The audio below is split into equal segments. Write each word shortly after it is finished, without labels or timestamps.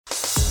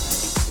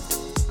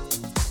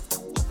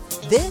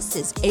This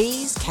is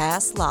A's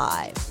Cast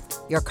Live,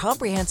 your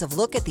comprehensive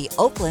look at the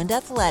Oakland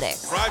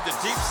Athletics. Drive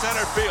to deep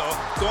center field.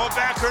 Going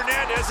back,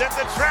 Hernandez at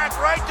the track,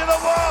 right to the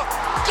wall.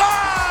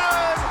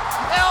 Gone!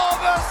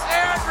 Elvis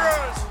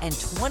Andrus! And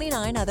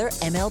 29 other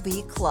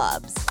MLB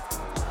clubs.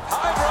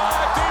 High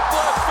drive, deep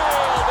left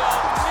field.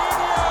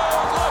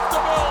 Nino left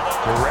the building.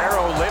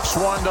 Guerrero lifts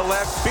one to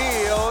left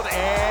field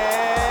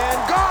and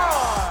gone!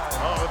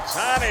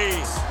 Ohtani,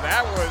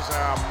 that was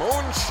a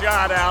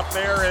moonshot out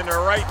there in the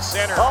right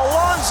center.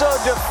 Alonso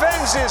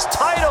defends his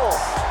title,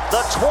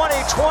 the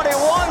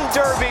 2021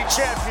 Derby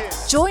champion.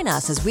 Join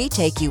us as we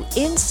take you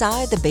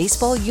inside the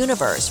baseball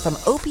universe, from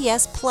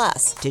OPS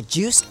Plus to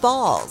juiced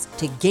balls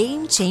to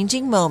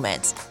game-changing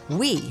moments.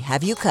 We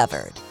have you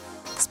covered.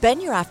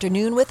 Spend your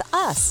afternoon with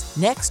us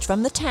next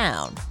from the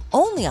town,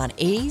 only on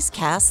A's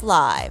Cast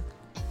Live.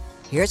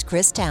 Here's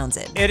Chris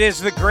Townsend. It is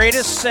the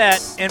greatest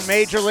set in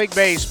Major League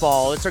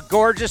Baseball. It's a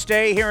gorgeous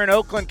day here in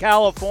Oakland,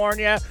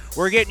 California.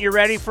 We're getting you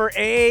ready for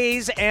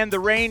A's and the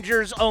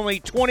Rangers.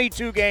 Only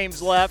 22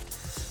 games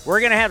left.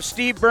 We're going to have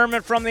Steve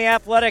Berman from The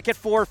Athletic at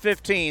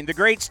 4:15. The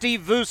great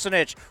Steve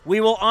Vucinich,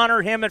 we will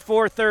honor him at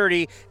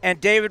 4:30.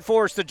 And David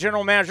Forst, the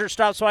general manager,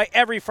 stops by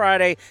every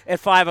Friday at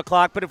 5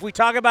 o'clock. But if we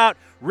talk about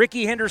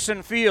Ricky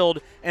Henderson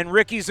Field, and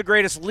Ricky's the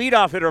greatest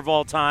leadoff hitter of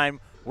all time,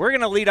 we're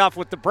going to lead off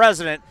with the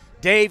president,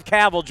 Dave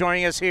Kaval,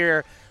 joining us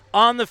here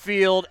on the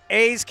field.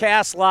 A's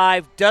Cast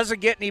Live doesn't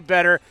get any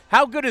better.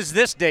 How good is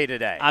this day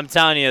today? I'm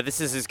telling you,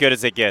 this is as good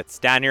as it gets.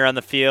 Down here on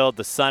the field,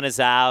 the sun is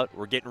out.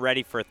 We're getting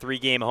ready for a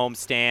 3-game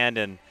homestand,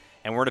 and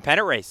we're in a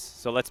pennant race.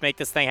 So let's make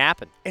this thing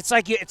happen. It's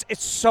like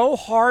it's so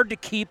hard to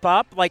keep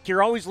up. Like,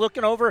 you're always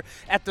looking over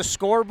at the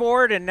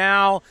scoreboard, and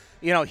now,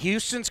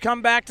 Houston's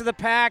come back to the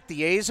pack.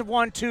 The A's have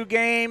won 2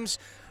 games.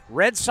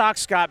 Red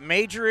Sox got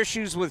major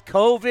issues with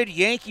COVID.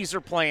 Yankees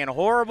are playing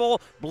horrible.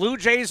 Blue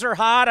Jays are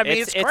hot. I mean,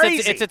 it's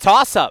crazy. It's a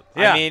toss-up.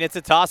 Yeah. I mean, it's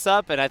a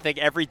toss-up, and I think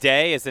every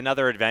day is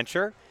another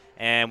adventure.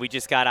 And we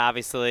just got to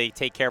obviously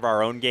take care of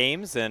our own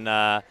games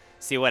and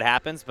see what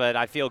happens. But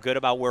I feel good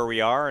about where we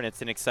are, and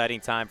it's an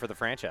exciting time for the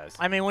franchise.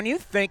 I mean, when you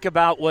think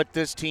about what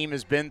this team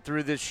has been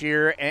through this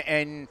year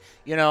and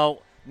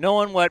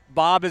knowing what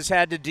Bob has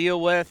had to deal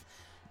with,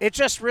 it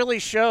just really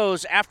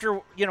shows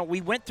after,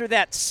 we went through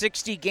that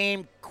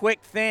 60-game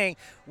quick thing,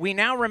 we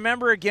now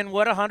remember again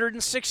what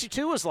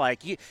 162 was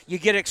like. You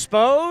get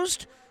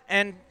exposed,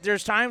 and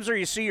there's times where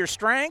you see your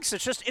strengths.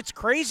 It's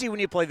crazy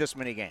when you play this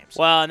many games.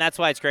 Well, and that's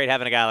why it's great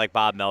having a guy like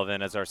Bob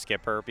Melvin as our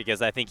skipper,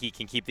 because I think he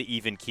can keep the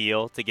even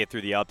keel to get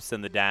through the ups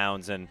and the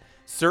downs. And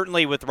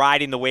certainly with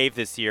riding the wave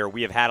this year,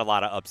 we have had a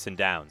lot of ups and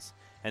downs.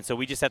 And so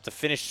we just have to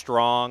finish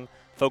strong,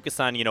 focus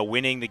on,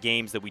 winning the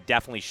games that we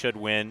definitely should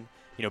win,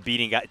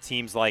 beating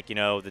teams like,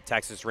 the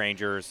Texas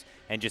Rangers,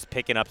 and just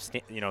picking up,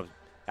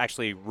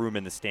 actually room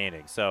in the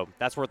standings. So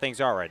that's where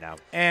things are right now.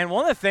 And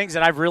one of the things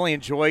that I've really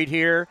enjoyed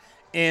here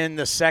in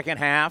the second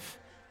half,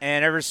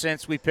 and ever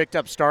since we picked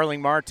up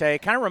Starling Marte,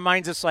 it kind of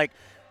reminds us, like,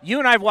 you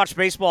and I have watched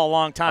baseball a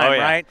long time,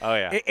 right? Oh,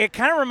 yeah. It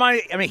kind of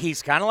reminds –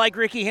 he's kind of like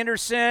Ricky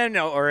Henderson,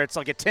 or it's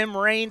like a Tim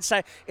Raines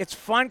side. It's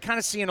fun kind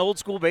of seeing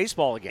old-school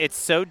baseball again. It's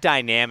so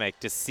dynamic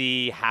to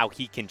see how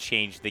he can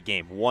change the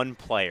game. One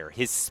player.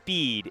 His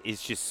speed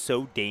is just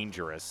so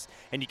dangerous.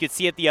 And you could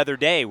see it the other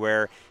day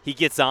where he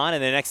gets on,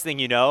 and the next thing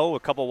you know, a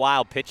couple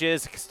wild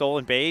pitches,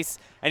 stolen base,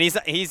 and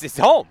he's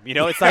home.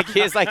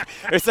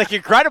 It's like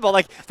incredible.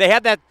 Like, they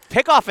had that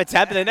pickoff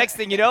attempt, and the next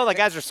thing you know,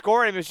 guys are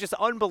scoring. It was just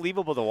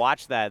unbelievable to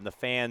watch that, and the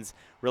fans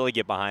really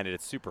get behind it.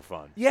 It's super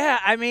fun. Yeah,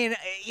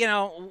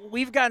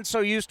 we've gotten so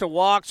used to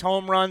walks,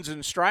 home runs,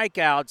 and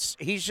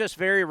strikeouts. He's just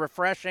very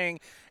refreshing,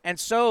 and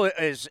so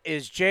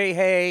is Jay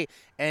Hay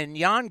and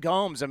Yan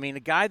Gomes. A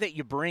guy that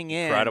you bring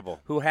in,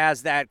 incredible, who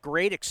has that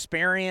great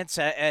experience.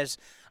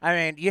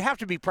 You have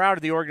to be proud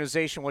of the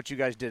organization, what you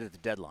guys did at the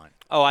deadline.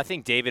 Oh, I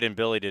think David and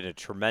Billy did a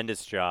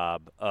tremendous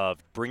job of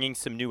bringing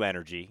some new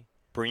energy,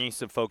 bringing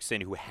some folks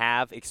in who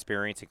have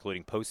experience,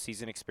 including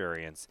postseason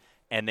experience,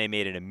 and they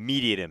made an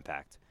immediate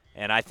impact.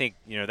 And I think,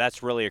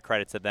 that's really a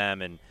credit to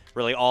them and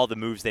really all the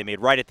moves they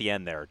made right at the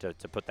end there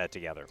to put that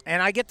together.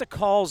 And I get the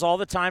calls all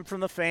the time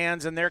from the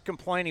fans, and they're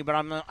complaining, but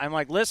I'm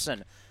like,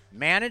 listen,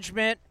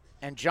 management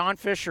and John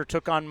Fisher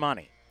took on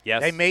money.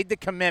 Yes. They made the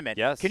commitment.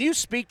 Yes. Can you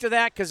speak to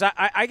that? Because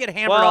I get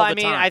hammered all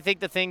the time. I think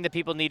the thing that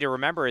people need to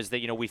remember is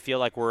that, we feel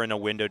like we're in a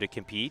window to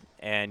compete,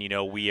 and,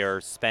 we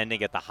are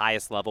spending at the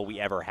highest level we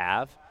ever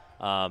have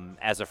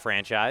as a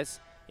franchise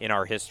in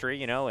our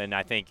history, and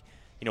I think,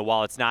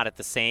 while it's not at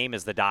the same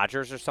as the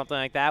Dodgers or something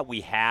like that,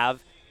 we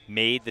have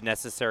made the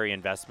necessary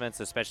investments,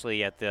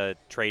 especially at the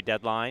trade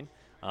deadline,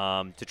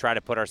 to try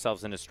to put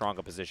ourselves in as strong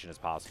a position as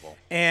possible.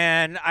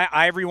 And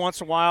I every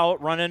once in a while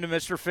run into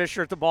Mr.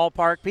 Fisher at the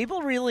ballpark.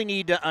 People really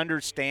need to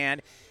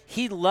understand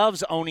he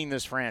loves owning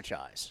this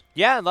franchise.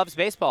 Yeah, loves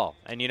baseball.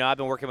 And, I've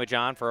been working with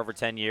John for over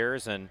 10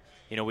 years, and,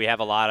 we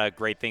have a lot of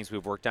great things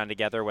we've worked on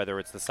together, whether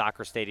it's the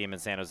soccer stadium in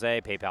San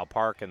Jose, PayPal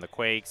Park, and the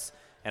Quakes,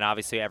 and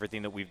obviously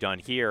everything that we've done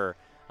here.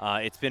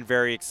 It's been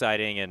very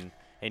exciting, and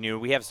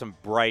we have some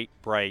bright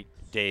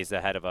days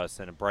ahead of us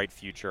and a bright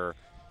future.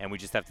 and we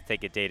just have to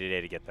take it day to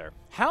day to get there.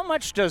 How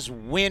much does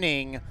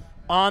winning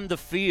on the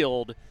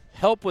field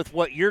help with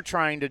what you're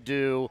trying to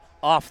do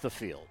off the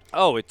field?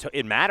 Oh,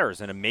 it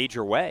matters in a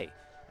major way.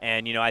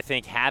 And, I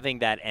think having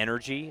that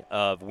energy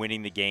of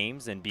winning the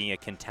games and being a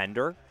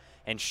contender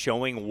and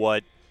showing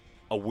what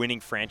a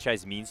winning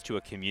franchise means to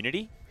a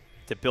community,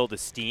 to build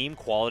esteem,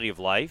 quality of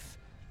life,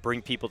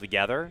 bring people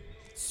together,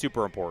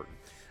 super important.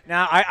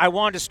 Now, I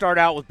wanted to start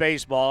out with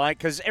baseball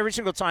because every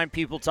single time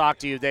people talk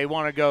to you, they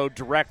want to go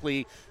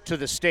directly to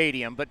the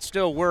stadium. But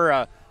still, we're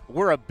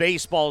a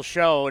baseball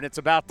show, and it's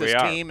about this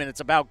team, and it's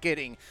about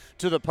getting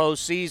to the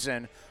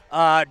postseason.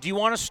 Do you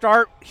want to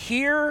start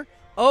here,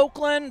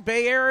 Oakland,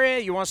 Bay Area?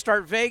 You want to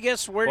start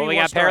Vegas? Where do you want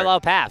to start? We got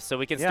parallel paths, so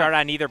we can start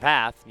on either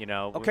path.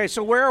 Okay,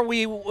 so where are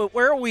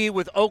we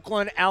with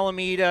Oakland,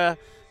 Alameda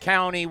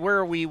County? Where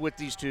are we with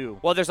these two?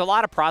 Well, there's a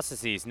lot of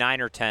processes,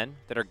 9 or 10,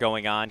 that are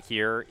going on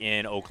here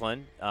in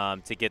Oakland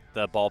to get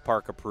the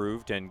ballpark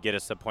approved and get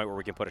us to a point where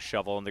we can put a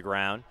shovel in the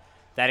ground.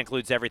 That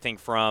includes everything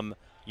from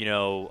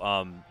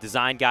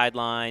design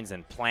guidelines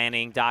and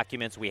planning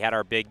documents. We had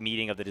our big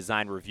meeting of the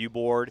Design Review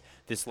Board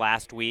this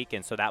last week,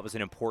 and so that was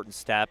an important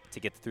step to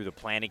get through the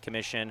Planning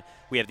Commission.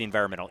 We have the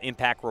Environmental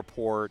Impact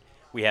Report.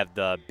 We have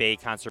the Bay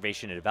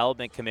Conservation and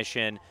Development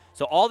Commission.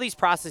 So all these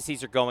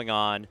processes are going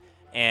on,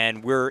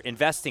 and we're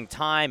investing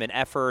time and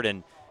effort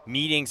and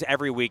meetings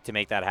every week to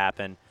make that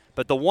happen.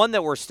 But the one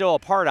that we're still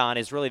apart on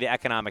is really the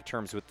economic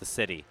terms with the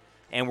city.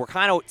 And we're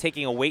kind of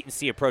taking a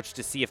wait-and-see approach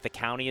to see if the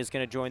county is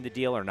going to join the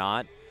deal or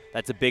not.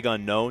 That's a big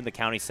unknown. The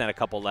county sent a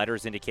couple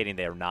letters indicating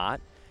they are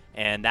not,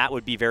 and that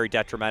would be very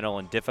detrimental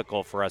and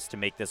difficult for us to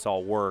make this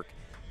all work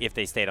if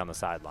they stayed on the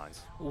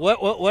sidelines.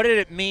 What did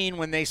it mean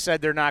when they said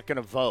they're not going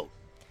to vote?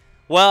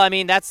 Well, I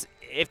mean, that's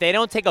if they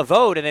don't take a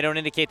vote and they don't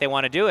indicate they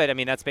want to do it, I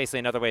mean, that's basically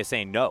another way of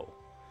saying no.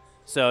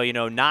 So,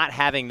 not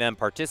having them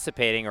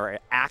participating or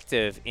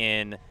active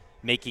in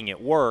making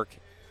it work,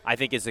 I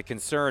think is a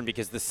concern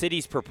because the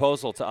city's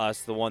proposal to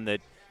us, the one that,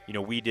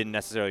 we didn't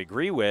necessarily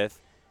agree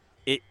with,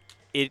 it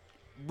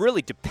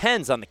really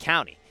depends on the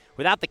county.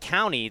 Without the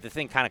county, the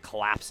thing kind of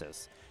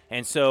collapses.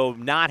 And so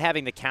not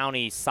having the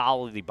county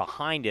solidly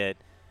behind it,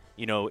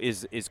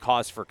 is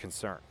cause for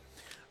concern.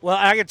 Well,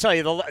 I can tell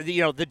you,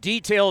 the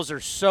details are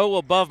so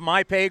above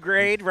my pay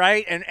grade,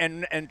 right?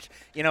 And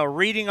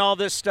reading all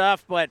this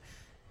stuff, but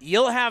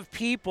you'll have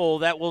people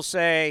that will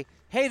say,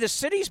 hey, the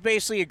city's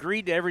basically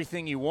agreed to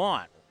everything you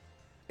want.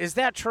 Is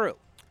that true?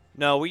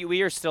 No,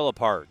 we are still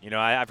apart.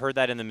 I've heard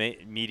that in the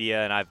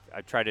media, and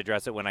I've tried to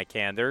address it when I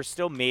can. There's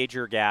still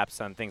major gaps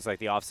on things like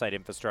the offsite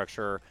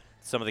infrastructure,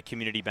 some of the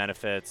community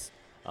benefits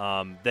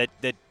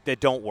that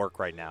don't work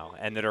right now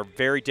and that are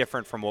very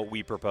different from what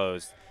we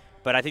proposed.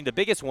 But I think the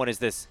biggest one is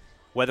this,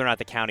 whether or not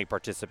the county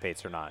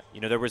participates or not.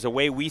 There was a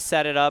way we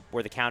set it up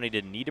where the county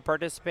didn't need to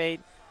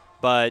participate,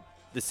 but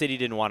the city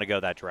didn't want to go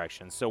that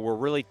direction. So we're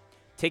really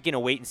taking a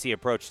wait-and-see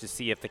approach to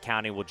see if the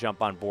county will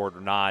jump on board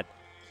or not.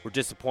 We're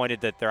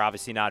disappointed that they're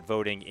obviously not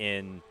voting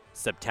in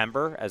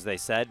September, as they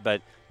said,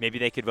 but maybe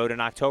they could vote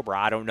in October.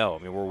 I don't know. I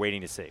mean, we're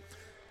waiting to see.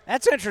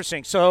 That's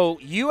interesting. So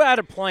you had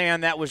a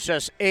plan that was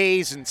just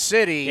A's and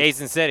City. A's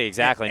and City,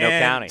 exactly, no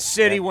county.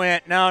 City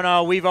went,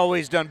 no, we've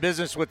always done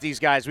business with these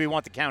guys. We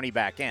want the county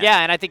back in. Yeah,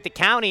 and I think the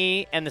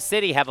county and the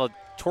city have a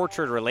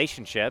tortured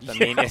relationship. I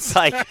mean, it's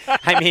like,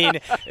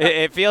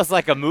 it feels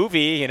like a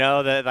movie,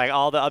 like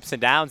all the ups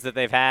and downs that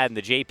they've had and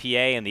the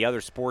JPA and the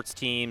other sports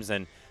teams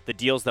and the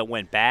deals that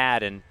went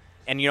bad. And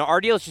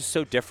our deal is just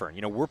so different.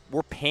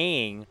 We're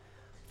paying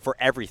for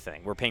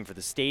everything. We're paying for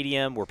the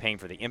stadium. We're paying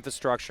for the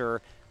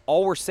infrastructure.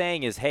 All we're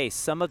saying is, hey,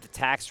 some of the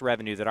tax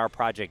revenue that our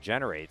project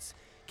generates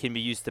can be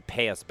used to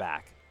pay us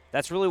back.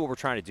 That's really what we're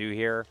trying to do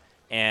here,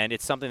 and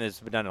it's something that's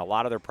been done in a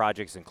lot of their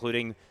projects,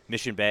 including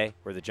Mission Bay,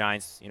 where the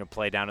Giants,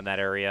 play down in that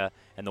area,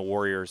 and the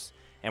Warriors.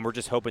 And we're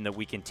just hoping that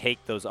we can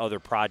take those other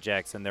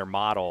projects and their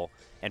model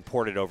and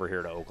port it over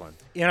here to Oakland.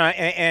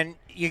 And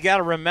you got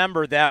to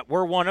remember that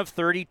we're one of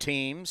 30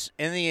 teams.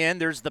 In the end,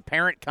 there's the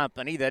parent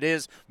company that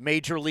is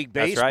Major League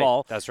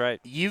Baseball. That's right.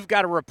 You've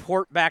got to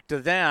report back to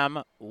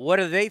them. What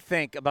do they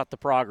think about the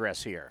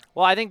progress here?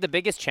 Well, I think the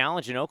biggest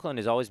challenge in Oakland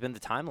has always been the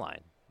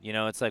timeline.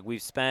 It's like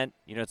we've spent,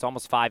 it's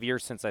almost 5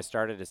 years since I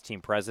started as team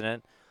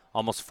president,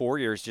 almost 4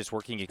 years just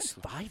working.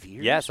 5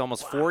 years? Yes,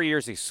 almost 4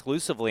 years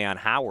exclusively on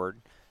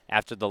Howard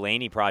after the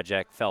Laney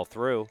project fell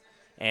through.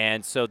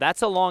 And so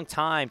that's a long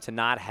time to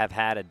not have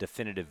had a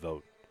definitive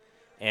vote.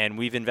 And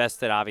we've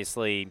invested,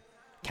 obviously,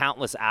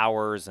 countless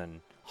hours and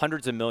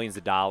hundreds of millions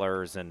of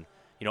dollars and,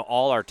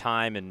 all our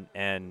time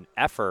and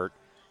effort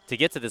to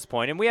get to this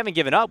point. And we haven't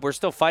given up. We're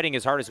still fighting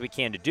as hard as we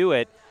can to do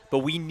it. But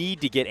we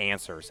need to get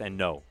answers and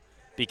know.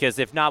 Because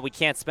if not, we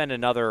can't spend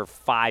another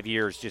 5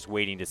 years just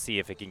waiting to see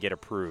if it can get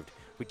approved.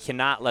 We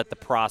cannot let the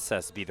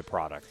process be the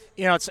product.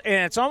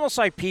 It's almost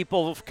like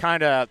people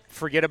kind of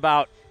forget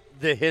about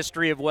the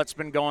history of what's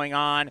been going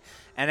on.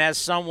 And as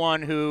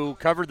someone who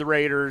covered the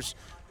Raiders,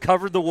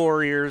 covered the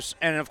Warriors,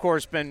 and, of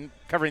course, been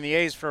covering the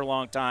A's for a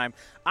long time,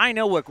 I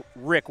know what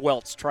Rick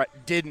Welts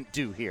didn't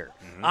do here.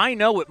 Mm-hmm. I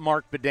know what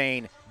Mark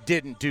Bedane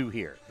didn't do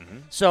here.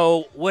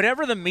 So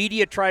whatever the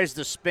media tries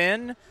to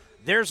spin,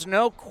 there's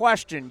no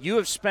question you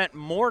have spent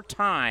more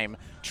time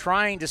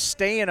trying to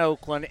stay in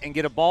Oakland and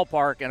get a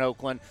ballpark in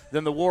Oakland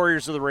than the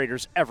Warriors or the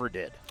Raiders ever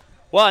did.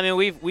 Well, I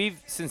mean,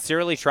 we've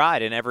sincerely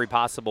tried in every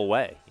possible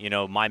way. You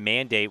know, my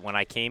mandate when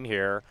I came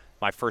here,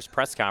 my first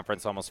press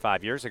conference almost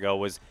 5 years ago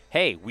was,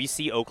 hey, we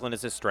see Oakland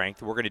as a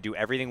strength. We're going to do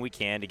everything we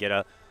can to get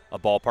a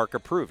ballpark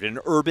approved, an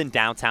urban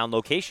downtown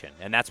location.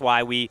 And that's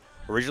why we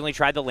originally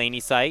tried the Laney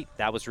site.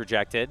 That was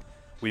rejected.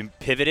 We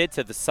pivoted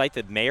to the site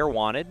that mayor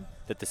wanted,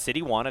 that the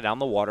city wanted on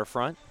the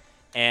waterfront.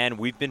 And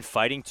we've been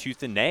fighting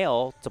tooth and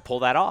nail to pull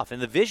that off.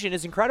 And the vision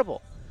is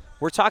incredible.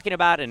 We're talking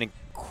about an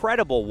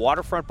incredible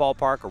waterfront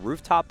ballpark, a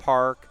rooftop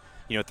park,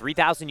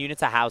 3,000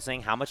 units of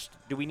housing. How much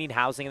do we need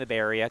housing in the Bay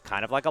Area?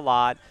 Kind of like a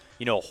lot.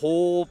 A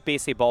whole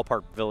basically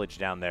ballpark village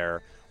down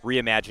there,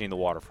 reimagining the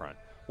waterfront.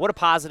 What a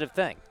positive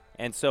thing.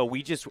 And so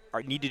we just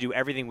need to do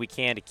everything we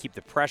can to keep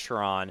the pressure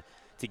on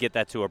to get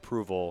that to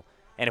approval.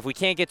 And if we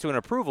can't get to an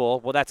approval,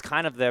 well, that's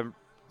kind of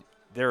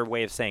their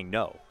way of saying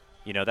no.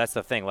 That's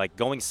the thing. Like,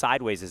 going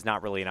sideways is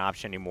not really an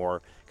option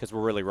anymore because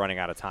we're really running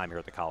out of time here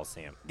at the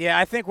Coliseum. Yeah,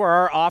 I think where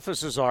our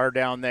offices are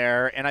down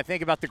there, and I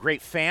think about the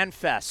great fan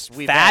fests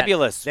we've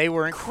Fabulous. had. They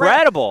were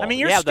incredible. I mean,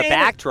 you're the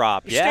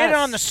backdrop. You're standing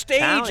on the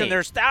stage, and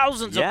there's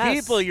thousands of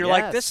people. You're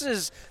like, this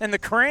is, and the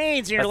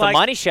cranes, and you're That's like, the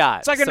money shot.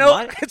 It's like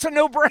it's a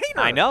no-brainer.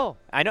 I know.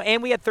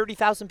 And we had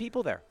 30,000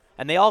 people there,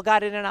 and they all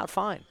got in and out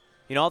fine.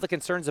 All the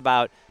concerns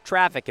about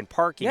traffic and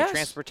parking and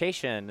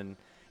transportation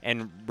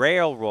and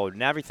railroad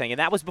and everything. And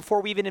that was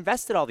before we even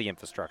invested all the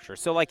infrastructure.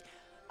 So,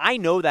 I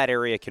know that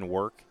area can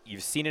work.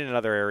 You've seen it in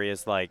other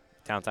areas like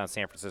downtown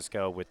San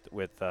Francisco with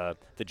the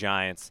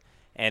Giants.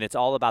 And it's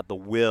all about the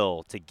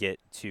will to get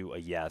to a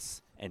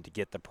yes and to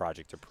get the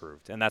project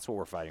approved. And that's what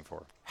we're fighting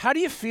for. How do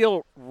you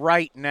feel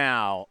right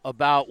now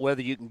about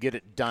whether you can get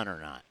it done or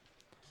not?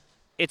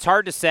 It's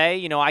hard to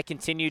say. I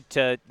continue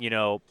to,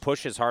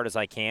 push as hard as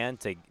I can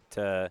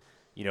to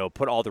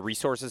put all the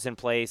resources in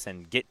place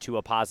and get to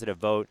a positive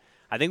vote.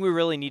 I think we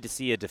really need to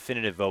see a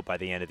definitive vote by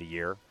the end of the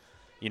year.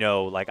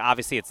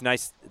 Obviously it's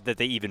nice that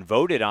they even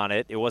voted on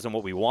it. It wasn't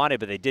what we wanted,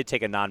 but they did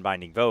take a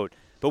non-binding vote.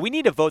 But we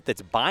need a vote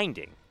that's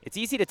binding. It's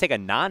easy to take a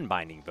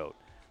non-binding vote.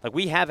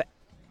 We have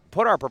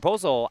put our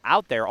proposal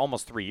out there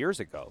almost 3 years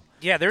ago.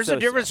 Yeah, there's a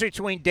difference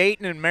between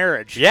dating and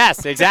marriage.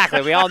 Yes,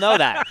 exactly. We all know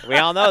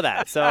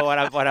that. So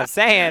what I'm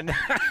saying,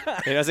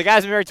 as a guy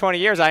who's been married 20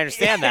 years, I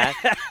understand that.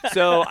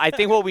 So I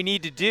think what we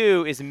need to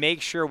do is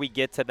make sure we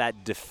get to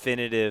that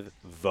definitive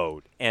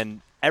vote.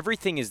 And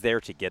everything is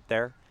there to get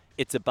there.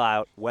 It's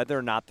about whether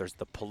or not there's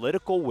the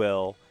political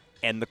will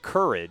and the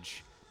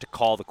courage to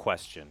call the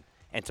question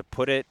and to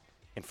put it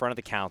in front of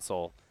the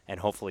council and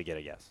hopefully get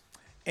a yes.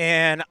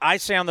 And I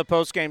say on the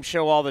postgame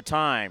show all the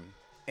time,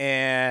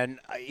 and,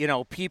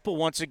 people,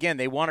 once again,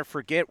 they want to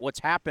forget what's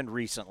happened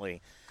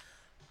recently.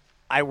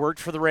 I worked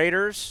for the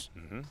Raiders.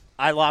 Mm-hmm.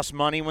 I lost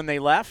money when they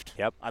left.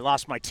 Yep. I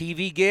lost my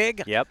TV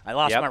gig. Yep. I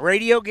lost my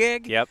radio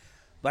gig. Yep.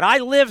 But I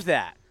lived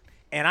that.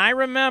 And I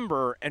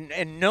remember,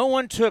 and no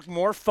one took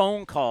more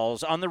phone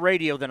calls on the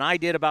radio than I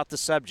did about the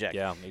subject.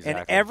 Yeah, exactly.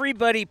 And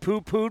everybody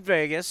poo-pooed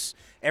Vegas.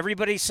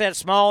 Everybody said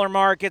smaller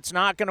markets,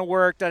 not going to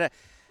work.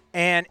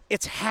 And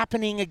it's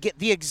happening again.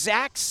 The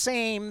exact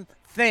same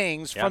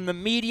things from the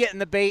media in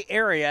the Bay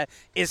Area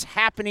is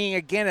happening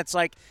again. It's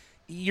like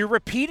you're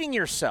repeating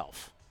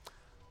yourself.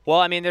 Well,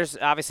 I mean, there's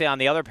obviously on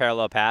the other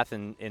parallel path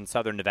in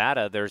Southern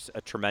Nevada, there's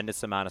a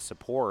tremendous amount of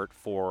support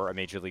for a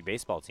Major League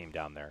Baseball team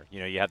down there.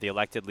 You have the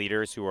elected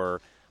leaders who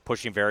are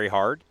pushing very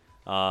hard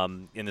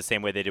in the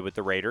same way they did with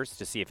the Raiders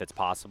to see if it's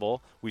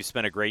possible. We've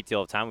spent a great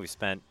deal of time. We've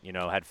spent,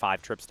 had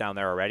 5 trips down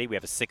there already. We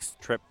have a 6th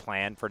trip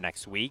planned for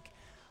next week.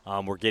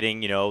 We're getting,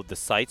 the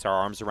sites, our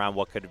arms around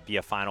what could be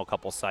a final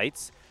couple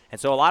sites.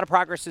 And so a lot of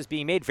progress is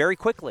being made very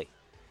quickly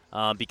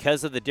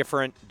because of the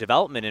different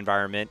development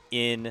environment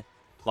in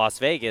Las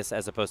Vegas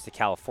as opposed to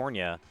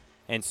California.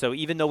 And so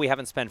even though we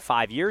haven't spent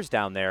 5 years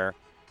down there,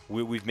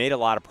 we've made a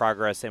lot of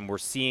progress and we're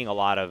seeing a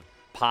lot of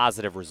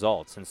positive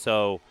results. And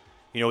so,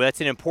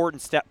 that's an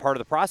important part of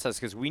the process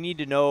because we need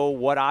to know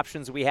what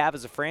options we have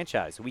as a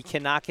franchise. We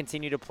cannot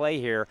continue to play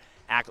here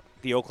at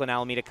the Oakland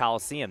Alameda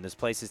Coliseum. This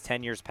place is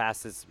 10 years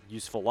past its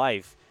useful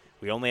life.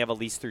 We only have a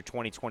lease through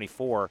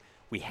 2024.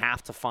 We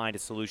have to find a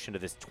solution to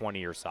this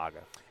 20-year saga.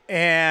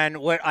 And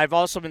what I've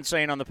also been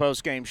saying on the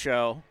postgame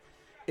show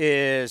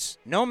is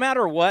no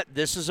matter what,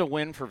 this is a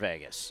win for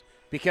Vegas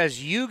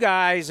because you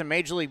guys in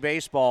Major League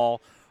Baseball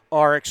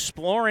are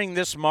exploring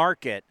this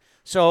market.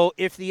 So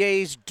if the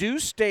A's do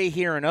stay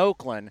here in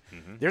Oakland,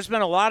 there's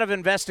been a lot of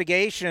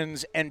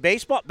investigations, and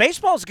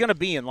baseball's going to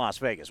be in Las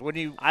Vegas.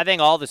 Wouldn't you? I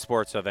think all the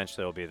sports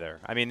eventually will be there.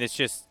 I mean,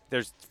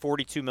 there's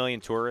 42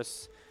 million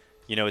tourists.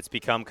 It's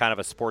become kind of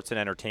a sports and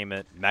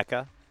entertainment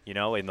mecca, in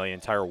the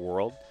entire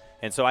world.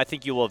 And so I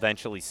think you will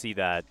eventually see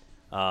that.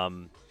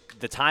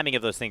 The timing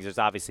of those things is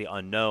obviously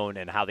unknown,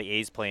 and how the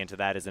A's play into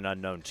that is an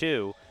unknown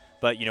too.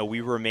 But, we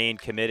remain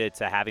committed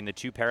to having the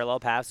 2 parallel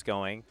paths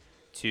going,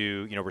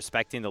 to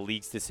respecting the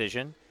league's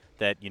decision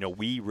that,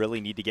 we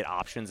really need to get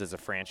options as a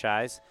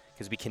franchise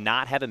because we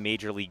cannot have a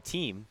major league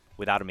team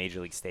without a major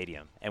league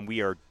stadium. And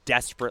we are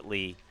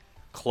desperately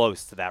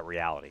close to that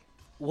reality.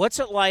 What's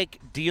it like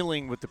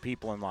dealing with the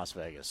people in Las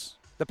Vegas,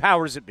 the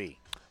powers that be?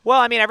 Well,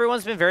 I mean,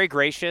 everyone's been very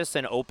gracious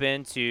and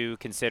open to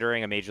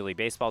considering a Major League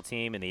Baseball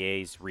team and the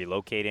A's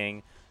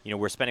relocating.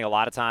 We're spending a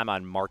lot of time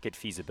on market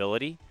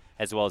feasibility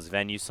as well as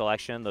venue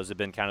selection. Those have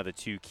been kind of the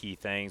two key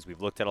things. We've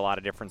looked at a lot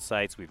of different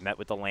sites. We've met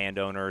with the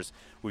landowners.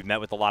 We've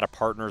met with a lot of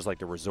partners like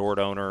the resort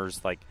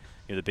owners, like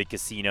the big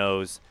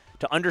casinos,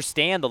 to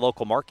understand the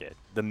local market,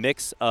 the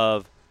mix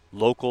of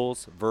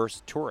locals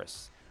versus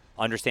tourists,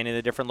 understanding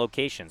the different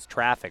locations,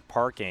 traffic,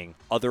 parking,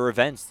 other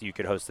events that you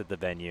could host at the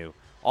venue.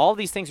 All of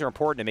these things are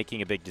important to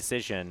making a big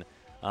decision,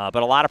 but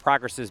a lot of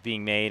progress is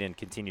being made and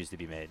continues to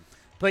be made.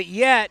 But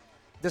yet,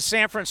 the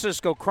San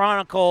Francisco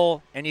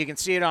Chronicle, and you can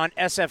see it on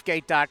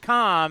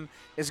sfgate.com,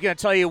 is going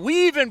to tell you,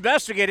 we've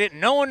investigated,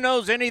 and no one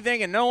knows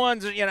anything, and no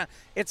one's,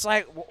 it's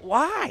like,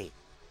 why?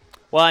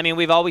 Well, I mean,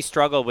 we've always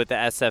struggled with the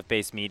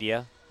SF-based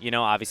media.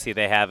 Obviously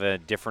they have a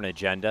different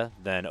agenda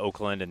than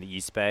Oakland and the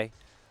East Bay.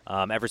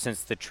 Ever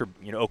since the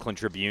Oakland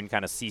Tribune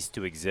kind of ceased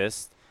to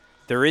exist,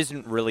 there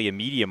isn't really a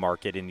media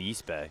market in the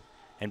East Bay.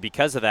 And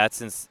because of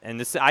that,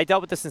 I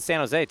dealt with this in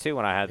San Jose too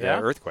when I had the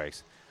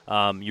earthquakes.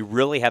 You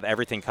really have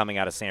everything coming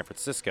out of San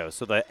Francisco,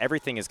 so that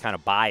everything is kind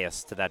of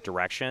biased to that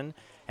direction,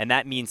 and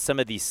that means some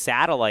of these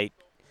satellite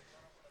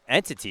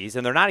entities,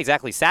 and they're not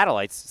exactly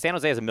satellites. San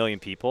Jose has 1 million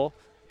people.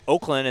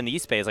 Oakland and the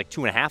East Bay is like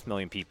 2.5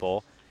 million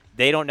people.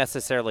 They don't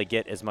necessarily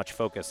get as much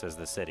focus as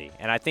the city,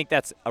 and I think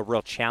that's a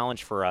real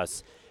challenge for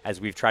us as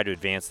we've tried to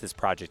advance this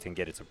project and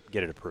get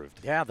it approved.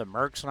 Yeah, the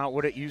Merc's not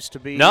what it used to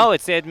be. No,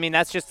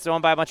 that's just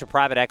owned by a bunch of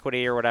private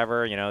equity or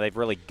whatever. They've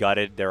really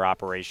gutted their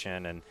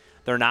operation, and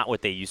they're not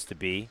what they used to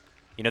be.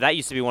 That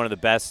used to be one of the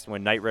best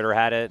when Knight Ridder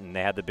had it, and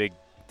they had the big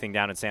thing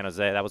down in San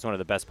Jose. That was one of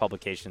the best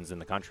publications in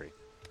the country.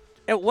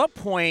 At what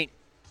point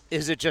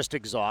is it just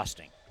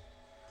exhausting?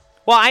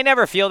 Well, I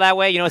never feel that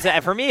way.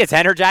 For me, it's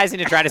energizing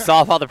to try to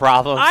solve all the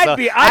problems.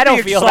 I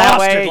don't feel that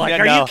way.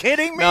 Are you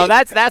kidding me? No,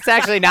 that's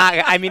actually not.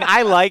 I mean,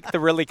 I like the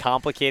really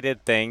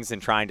complicated things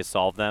and trying to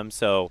solve them.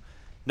 So,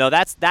 no,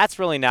 that's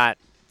really not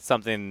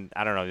something.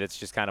 I don't know. It's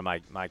just kind of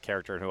my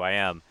character and who I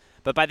am.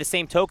 But by the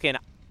same token,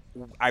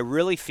 I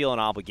really feel an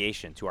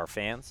obligation to our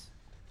fans,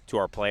 to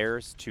our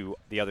players, to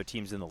the other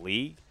teams in the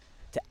league,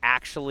 to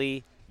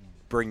actually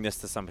bring this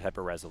to some type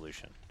of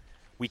resolution.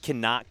 We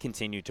cannot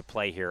continue to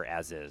play here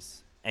as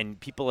is.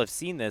 And people have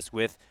seen this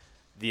with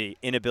the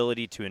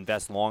inability to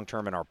invest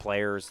long-term in our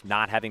players,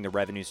 not having the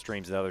revenue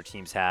streams that other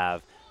teams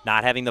have,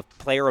 not having the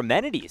player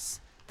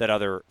amenities that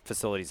other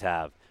facilities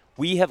have.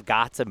 We have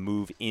got to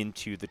move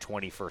into the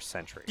 21st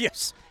century.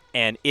 Yes.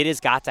 And it has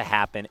got to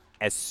happen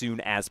as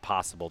soon as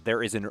possible.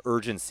 There is an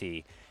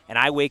urgency. And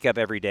I wake up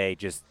every day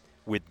just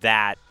with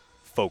that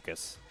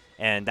focus.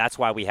 And that's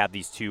why we have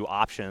these two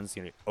options,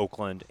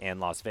 Oakland and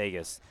Las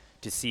Vegas,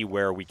 to see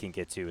where we can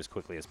get to as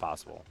quickly as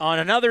possible. On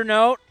another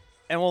note,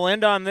 and we'll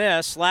end on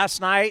this.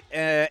 Last night,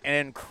 an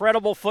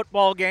incredible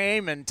football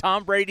game, and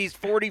Tom Brady's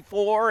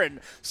 44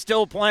 and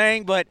still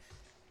playing. But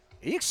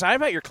are you excited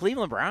about your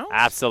Cleveland Browns?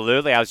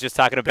 Absolutely. I was just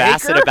talking to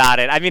Bassett about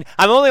it. I mean,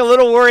 I'm only a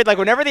little worried. Like,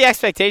 whenever the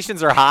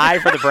expectations are high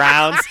for the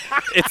Browns,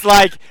 it's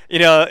like,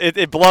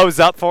 it blows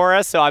up for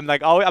us. So I'm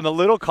like, I'm a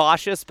little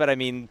cautious. But, I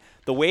mean,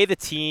 the way the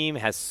team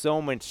has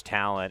so much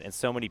talent and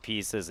so many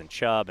pieces, and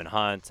Chubb and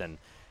Hunt and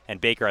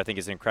Baker, I think,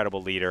 is an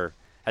incredible leader.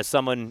 As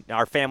someone,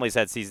 our family's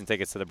had season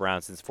tickets to the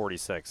Browns since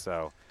 '46,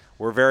 so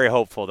we're very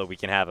hopeful that we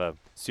can have a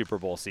Super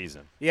Bowl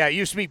season. Yeah, it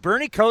used to be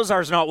Bernie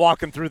Kosar's not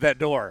walking through that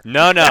door.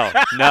 No.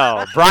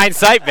 Brian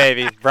Sipe,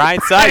 baby. Brian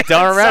Sipe.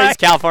 Don't remember. He's a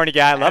California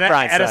guy. I love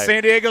Brian Sipe. At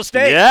San Diego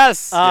State.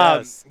 Yes.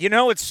 Yes.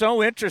 It's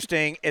so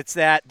interesting. It's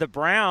that the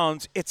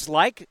Browns, it's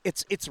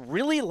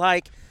really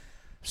like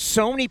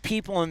so many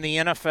people in the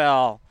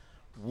NFL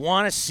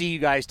want to see you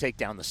guys take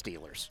down the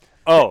Steelers.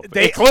 Oh,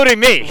 including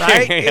me.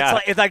 Right? Yeah.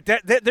 It's like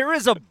there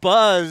is a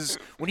buzz.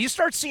 When you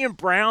start seeing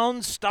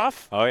Browns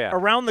stuff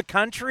around the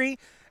country,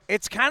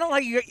 it's kind of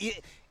like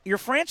your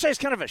franchise is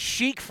kind of a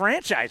chic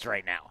franchise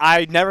right now.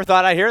 I never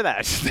thought I'd hear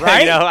that.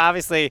 Right?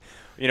 Obviously,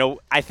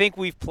 I think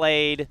we've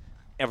played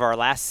of our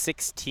last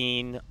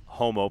 16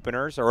 home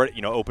openers or,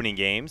 opening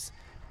games,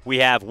 we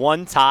have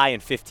 1 tie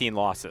and 15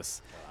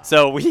 losses.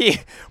 So we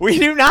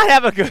do not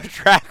have a good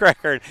track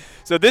record.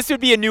 So this would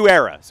be a new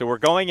era. So we're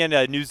going in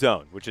a new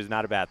zone, which is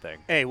not a bad thing.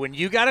 Hey, when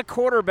you got a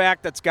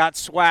quarterback that's got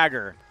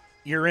swagger,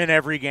 you're in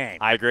every game.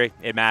 I agree.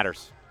 It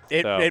matters.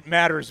 It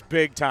matters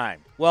big time.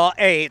 Well,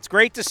 hey, it's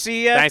great to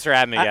see you. Thanks for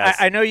having me, guys.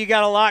 I know you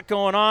got a lot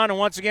going on, and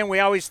once again, we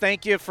always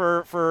thank you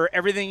for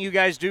everything you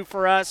guys do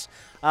for us.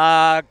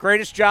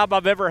 Greatest job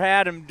I've ever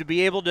had, and to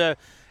be able to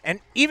 –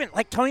 and even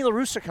like Tony La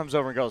Russa comes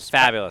over and goes,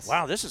 fabulous.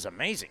 Wow, this is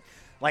amazing.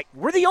 Like,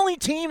 we're the only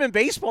team in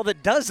baseball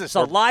that does this,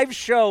 a live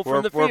show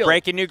from the field. We're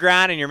breaking new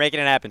ground, and you're making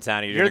it happen,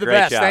 Tony. You're the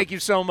best. best. Job. Thank you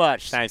so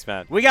much. Thanks,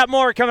 man. We got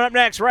more coming up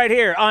next right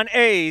here on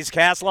A's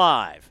Cast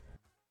Live.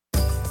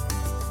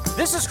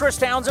 This is Chris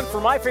Townsend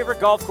for my favorite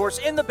golf course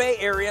in the Bay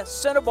Area,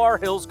 Cinnabar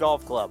Hills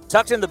Golf Club.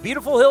 Tucked in the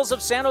beautiful hills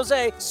of San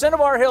Jose,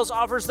 Cinnabar Hills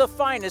offers the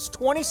finest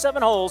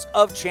 27 holes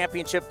of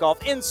championship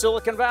golf in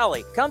Silicon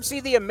Valley. Come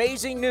see the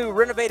amazing new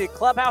renovated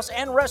clubhouse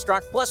and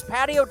restaurant, plus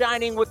patio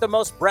dining with the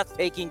most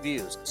breathtaking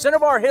views.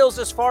 Cinnabar Hills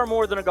is far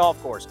more than a golf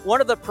course,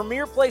 one of the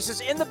premier places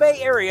in the Bay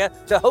Area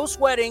to host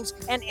weddings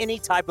and any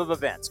type of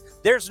events.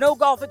 There's no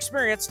golf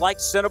experience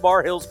like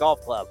Cinnabar Hills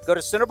Golf Club. Go to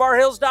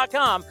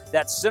CinnabarHills.com.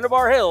 That's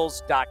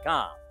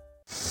CinnabarHills.com.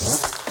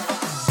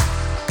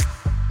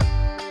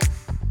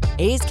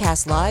 A's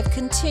Cast Live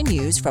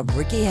continues from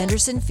Rickey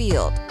Henderson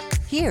Field.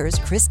 Here's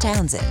Chris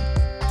Townsend.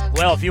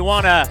 Well, if you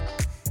want to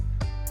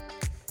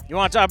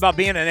talk about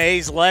being an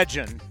A's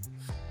legend,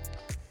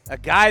 a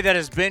guy that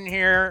has been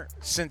here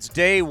since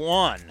day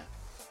one,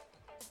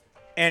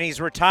 and he's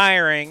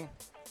retiring.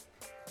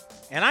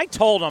 And I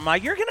told him,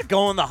 you're going to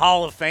go in the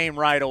Hall of Fame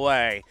right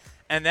away,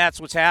 and that's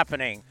what's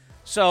happening.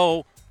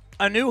 So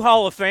a new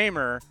Hall of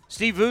Famer,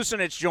 Steve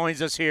Vucinich,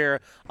 joins us here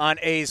on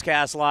A's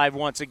Cast Live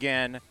once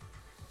again.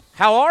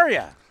 How are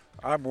you?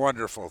 I'm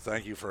wonderful.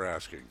 Thank you for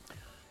asking.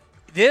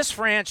 This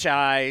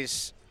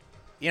franchise,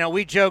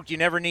 we joked you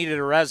never needed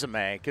a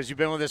resume because you've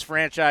been with this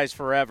franchise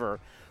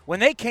forever. When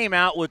they came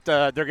out with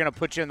they're going to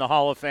put you in the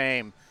Hall of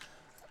Fame,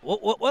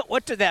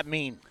 what did that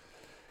mean?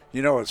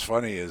 What's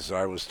funny is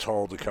I was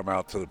told to come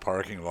out to the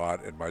parking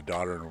lot, and my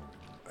daughter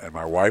and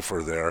my wife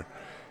were there.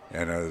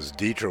 And as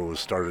Deidre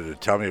started to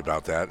tell me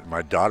about that,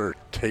 my daughter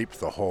taped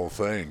the whole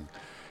thing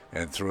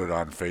and threw it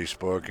on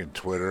Facebook and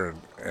Twitter.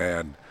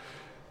 And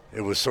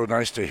it was so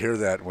nice to hear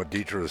that, what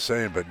Deidre was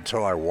saying. But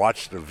until I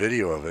watched the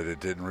video of it, it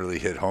didn't really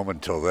hit home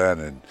until then.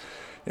 And,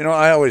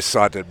 I always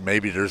thought that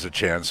maybe there's a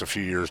chance a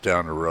few years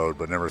down the road,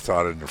 but never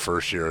thought in the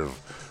first year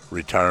of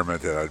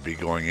retirement that I'd be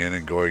going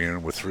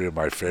in with three of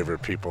my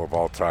favorite people of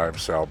all time,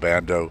 Sal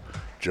Bando,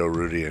 Joe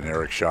Rudy, and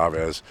Eric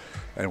Chavez.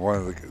 And one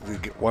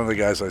of the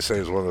guys I say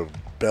is one of the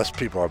best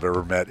people I've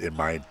ever met in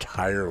my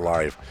entire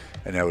life,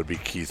 and that would be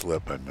Keith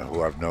Lippman,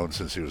 who I've known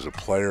since he was a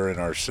player in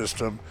our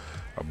system,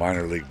 a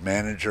minor league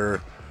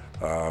manager,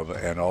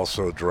 and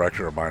also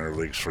director of minor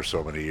leagues for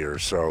so many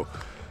years. So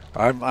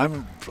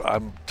I'm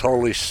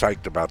totally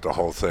psyched about the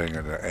whole thing,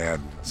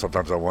 and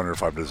sometimes I wonder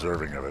if I'm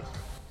deserving of it.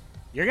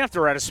 You're gonna have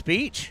to write a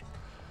speech.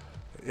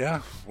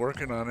 Yeah,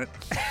 working on it.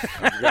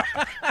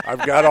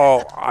 I've got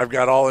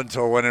all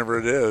until whenever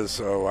it is.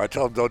 So I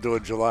tell them don't do it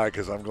in July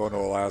because I'm going to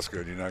Alaska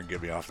and you're not going to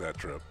get me off that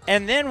trip.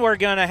 And then we're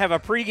going to have a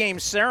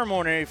pregame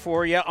ceremony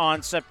for you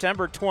on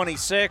September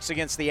 26th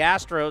against the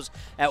Astros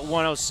at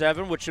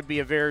 107, which should be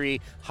a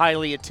very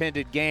highly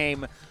attended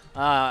game.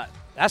 That's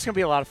going to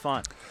be a lot of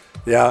fun.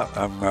 Yeah,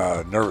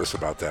 I'm nervous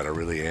about that. I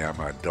really am.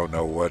 I don't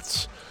know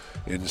what's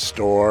in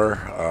store.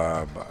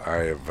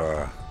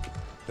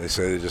 They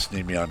say they just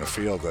need me on the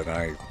field, and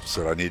I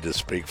said I need to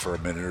speak for a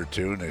minute or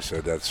two, and they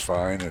said that's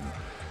fine,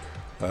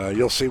 and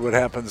you'll see what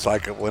happens.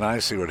 Like when I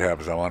see what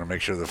happens, I want to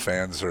make sure the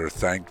fans are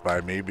thanked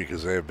by me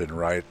because they have been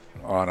right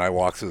on. I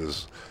walked through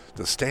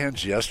the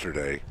stands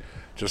yesterday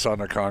just on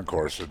the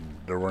concourse, and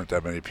there weren't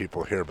that many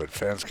people here, but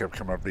fans kept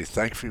coming up to me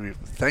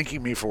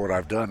thanking me for what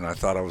I've done, and I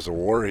thought I was a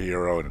war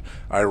hero, and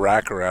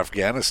Iraq or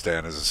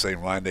Afghanistan is the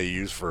same line they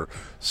use for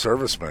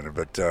servicemen,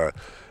 but the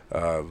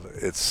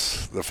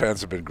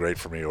fans have been great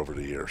for me over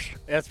the years.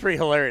 That's pretty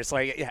hilarious.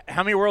 Like,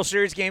 how many World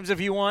Series games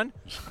have you won?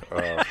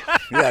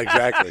 Yeah,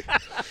 exactly.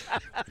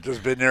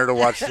 Just been there to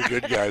watch the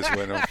good guys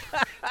win them.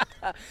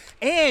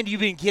 And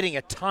you've been getting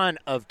a ton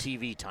of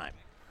TV time.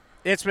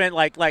 It's been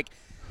like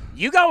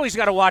you always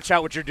got to watch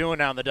out what you're doing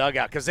down the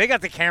dugout because they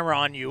got the camera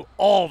on you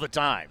all the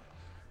time.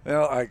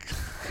 Well,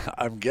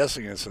 I'm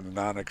guessing it's a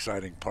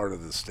non-exciting part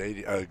of the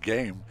stadium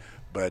game,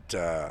 but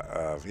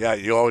yeah,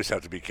 you always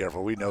have to be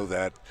careful. We know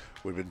that.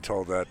 We've been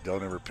told that.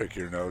 Don't ever pick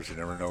your nose. You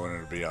never know when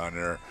it'll be on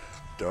there.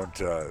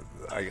 Don't.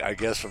 I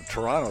guess from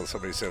Toronto,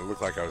 somebody said it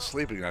looked like I was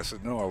sleeping. And I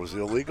said, no, I was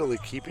illegally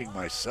keeping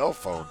my cell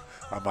phone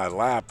on my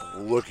lap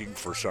looking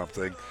for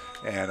something.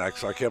 And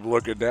so I kept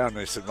looking down. And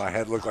they said my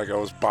head looked like I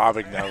was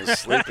bobbing and I was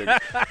sleeping.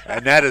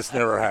 And that has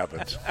never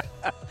happened.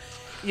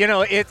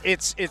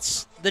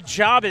 It's the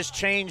job has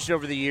changed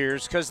over the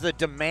years because the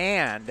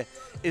demand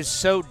is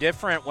so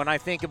different. When I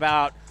think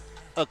about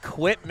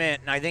equipment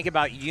and I think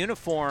about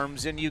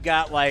uniforms, and you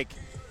got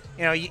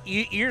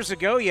years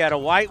ago you had a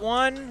white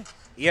one,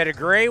 you had a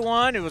gray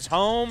one, it was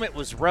home, it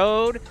was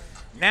road.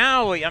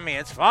 Now,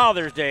 it's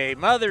Father's Day,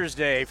 Mother's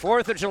Day,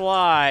 4th of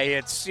July,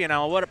 it's,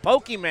 what a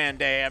Pokemon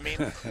Day.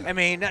 I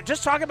mean,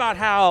 just talk about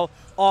how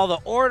all the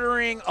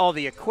ordering, all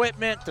the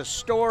equipment, the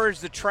storage,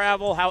 the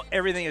travel, how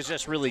everything has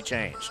just really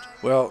changed.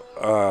 Well,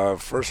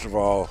 first of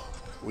all,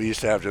 we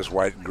used to have just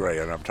white and gray,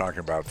 and I'm talking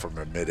about from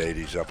the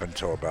mid-'80s up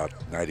until about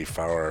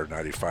 94 or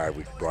 95.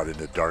 We brought in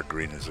the dark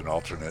green as an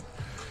alternate.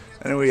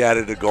 And then we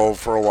added the gold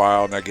for a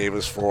while, and that gave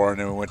us 4.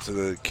 And then we went to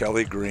the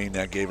Kelly green.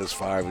 That gave us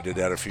 5. We did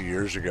that a few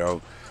years ago.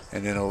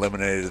 And then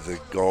eliminated the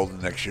gold.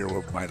 And next year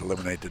we might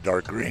eliminate the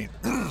dark green.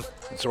 And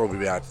so we'll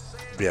be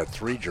at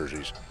 3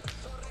 jerseys.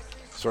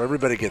 So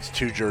everybody gets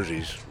 2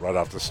 jerseys right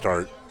off the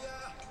start.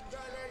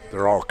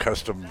 They're all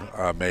custom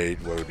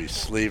made, whether it be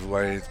sleeve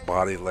length,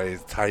 body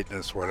length,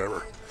 tightness,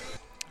 whatever.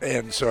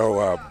 And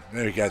so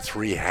then you got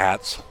 3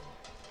 hats.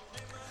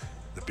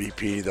 The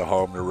BP, the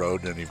home, the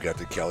road, and then you've got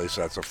the Kelly,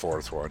 so that's a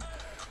 4th one.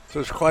 So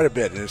there's quite a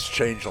bit, and it's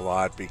changed a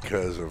lot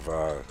because of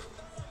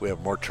we have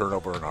more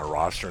turnover in our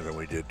roster than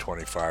we did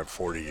 25,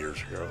 40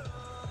 years ago.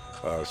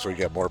 So you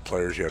got more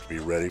players, you have to be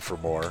ready for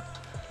more.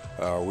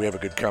 We have a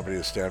good company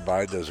to stand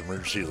by, does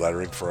emergency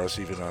lettering for us,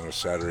 even on a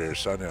Saturday or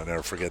Sunday. I'll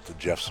never forget the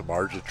Jeff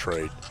Samardzija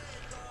trade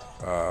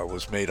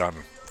was made on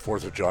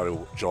 4th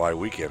of July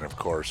weekend, of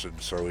course,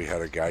 and so we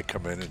had a guy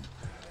come in and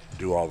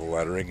do all the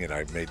lettering, and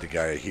I made the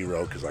guy a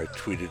hero because I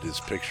tweeted his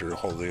picture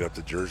holding up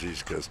the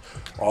jerseys because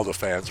all the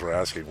fans were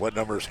asking, what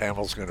number is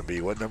Hamels going to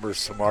be? What number is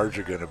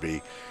Samardzija going to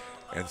be?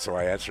 And so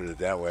I answered it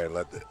that way. I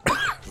let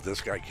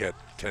this guy get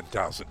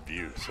 10,000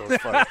 views. So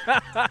it's funny.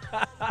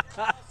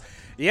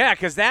 Yeah,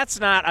 because that's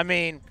not, I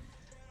mean,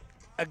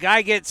 a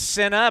guy gets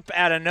sent up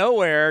out of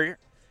nowhere,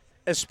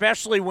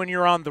 especially when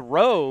you're on the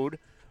road.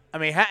 I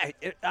mean,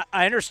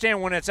 I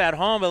understand when it's at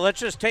home, but let's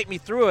just take me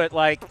through it.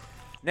 Like,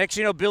 next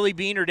you know, Billy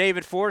Beane or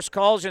David Forst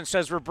calls you and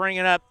says, we're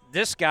bringing up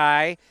this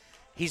guy.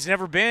 He's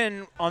never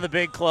been on the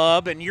big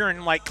club, and you're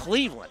in, like,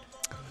 Cleveland.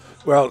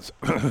 Well,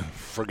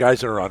 for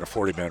guys that are on a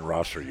 40-man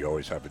roster, you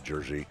always have a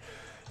jersey.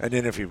 And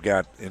then if you've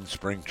got in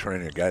spring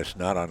training a guy that's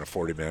not on a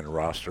 40-man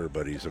roster,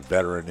 but he's a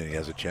veteran and he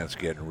has a chance of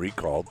getting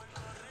recalled,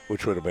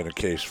 which would have been a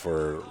case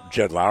for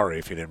Jed Lowry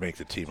if he didn't make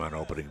the team on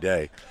opening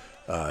day.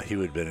 He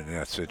would have been in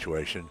that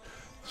situation.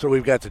 So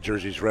we've got the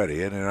jerseys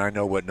ready, and I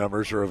know what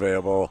numbers are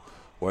available,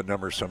 what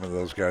numbers some of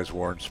those guys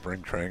wore in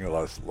spring training. A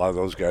lot of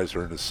those guys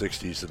are in the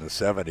 60s and the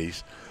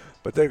 70s,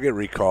 but they get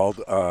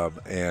recalled.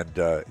 And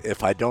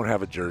if I don't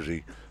have a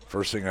jersey,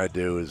 first thing I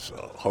do is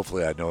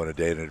hopefully I know in a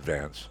day in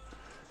advance,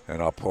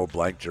 and I'll pull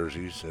blank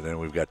jerseys. And then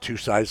we've got 2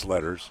 size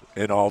letters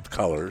in all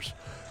colors.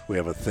 We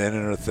have a thin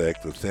and a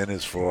thick. The thin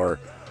is for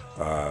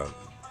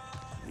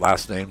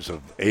last names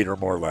of 8 or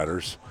more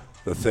letters.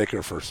 The thick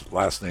are for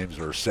last names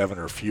or 7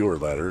 or fewer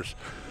letters.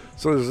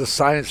 So there's a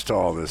science to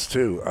all this,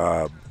 too.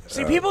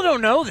 See, people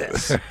don't know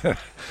this.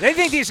 They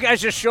think these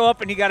guys just show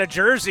up and you got a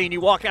jersey and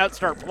you walk out and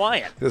start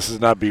playing. This is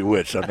not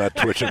Bewitched. I'm not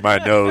twitching my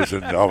nose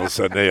and all of a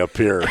sudden they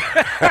appear.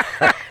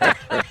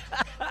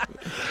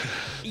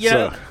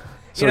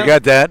 So you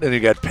got that, and you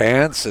got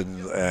pants,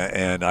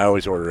 and I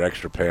always order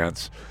extra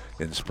pants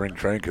in spring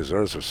training because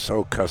those are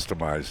so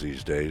customized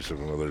these days.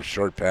 Whether it's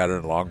short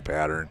pattern, long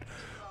pattern,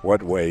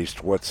 what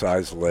waist, what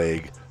size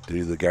leg.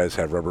 Do the guys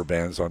have rubber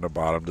bands on the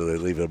bottom? Do they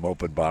leave them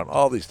open bottom?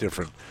 All these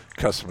different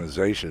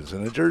customizations.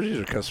 And the jerseys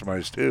are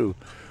customized too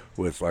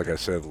with, like I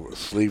said,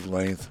 sleeve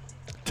length,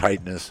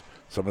 tightness.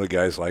 Some of the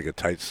guys like a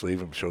tight sleeve.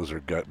 Them shows their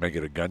gut, make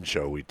it a gun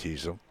show. We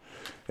tease them.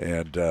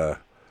 And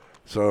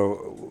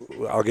so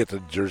I'll get the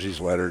jerseys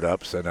lettered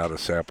up, send out a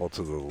sample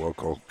to the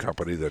local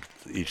company that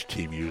each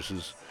team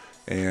uses,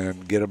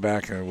 and get them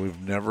back. And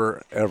we've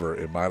never, ever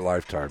in my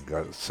lifetime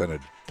sent a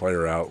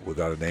player out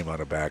without a name on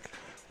the back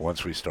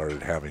once we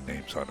started having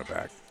names on the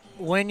back.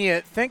 When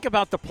you think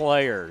about the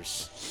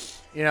players,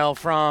 you know,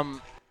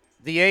 from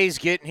the A's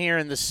getting here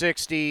in the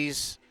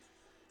 60s,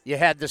 you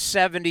had the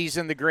 70s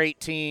and the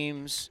great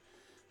teams.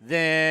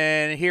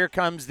 Then here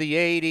comes the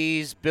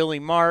 80s, Billy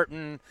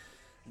Martin.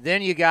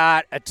 Then you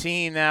got a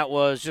team that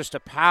was just a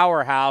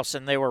powerhouse,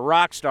 and they were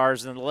rock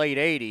stars in the late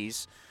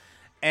 80s.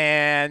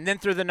 And then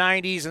through the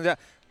 90s. And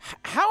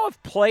how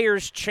have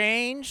players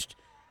changed,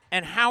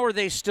 and how are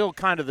they still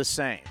kind of the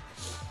same?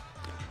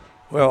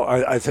 Well,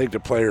 I think the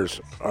players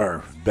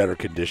are better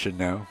conditioned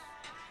now.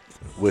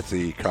 With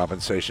the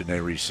compensation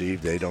they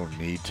receive, they don't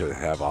need to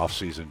have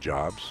off-season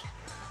jobs.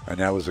 And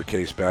that was the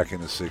case back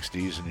in the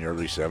 60s and the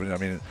early 70s. I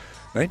mean,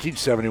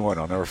 1971,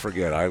 I'll never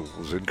forget, I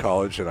was in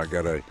college and I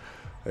got a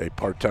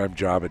part-time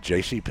job at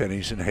J.C.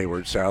 Penney's in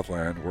Hayward,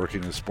 Southland,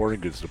 working in the sporting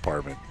goods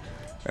department.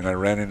 And I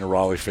ran into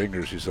Raleigh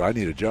Fingers. He said, I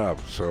need a job.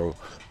 So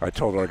I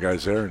told our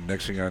guys there, and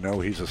next thing I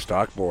know, he's a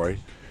stock boy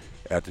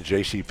at the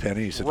J.C.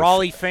 Penney's.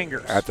 Raleigh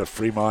Fingers. At the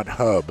Fremont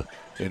Hub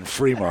in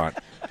Fremont.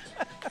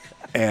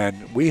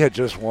 And we had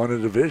just won a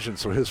division,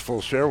 so his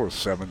full share was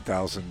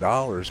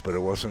 $7,000, but it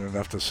wasn't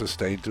enough to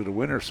sustain through the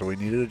winter, so he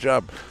needed a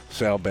job.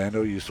 Sal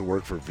Bando used to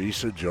work for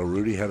Visa. Joe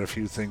Rudy had a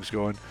few things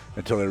going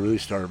until they really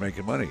started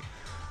making money.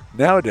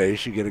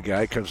 Nowadays, you get a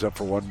guy comes up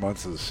for 1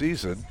 month of the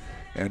season,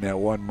 and that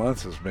 1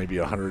 month is maybe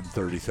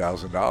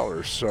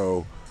 $130,000,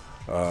 so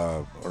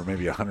or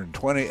maybe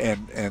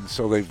 $120,000, and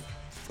so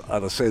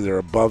let's say they're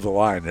above the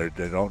line.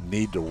 They don't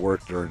need to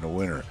work during the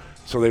winter,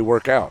 so they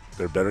work out.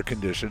 They're better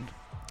conditioned.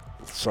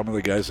 Some of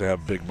the guys that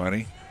have big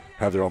money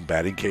have their own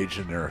batting cage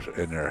in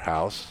their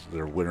house,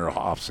 their winter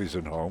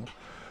off-season home.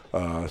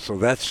 So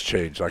that's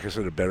changed. Like I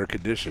said, a better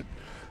condition.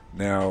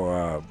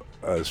 Now,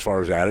 as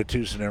far as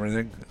attitudes and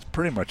everything, it's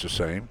pretty much the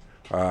same.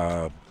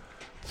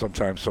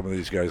 Sometimes some of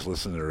these guys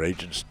listen to their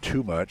agents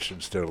too much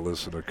instead of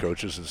listening to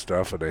coaches and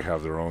stuff, and they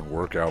have their own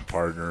workout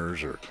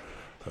partners or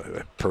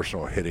a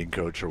personal hitting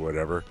coach or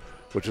whatever,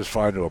 which is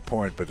fine to a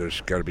point, but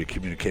there's got to be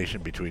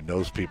communication between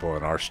those people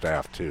and our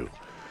staff too.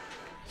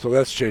 So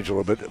that's changed a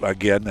little bit.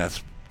 Again,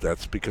 that's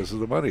that's because of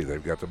the money.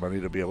 They've got the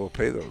money to be able to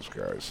pay those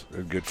guys,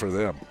 and good for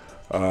them.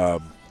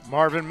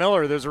 Marvin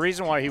Miller, there's a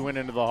reason why he went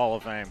into the Hall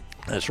of Fame.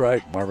 That's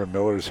right. Marvin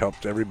Miller has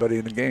helped everybody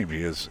in the game.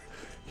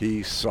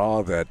 He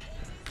saw that,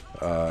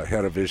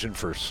 had a vision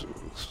for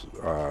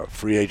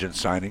free agent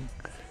signing,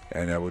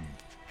 and that would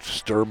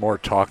stir more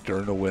talk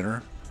during the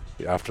winter,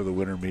 after the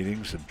winter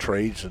meetings and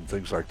trades and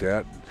things like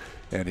that.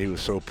 And he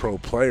was so pro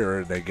player,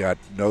 and they got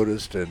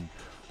noticed. And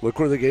look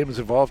where the game has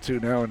evolved to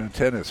now in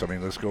tennis. I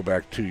mean, let's go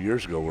back 2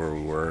 years ago where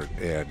we were,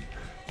 and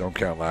don't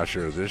count last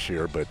year or this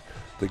year, but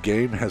the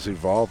game has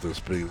evolved. It's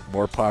been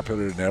more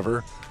popular than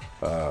ever.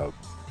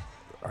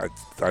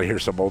 I hear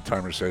some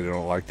old-timers say they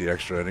don't like the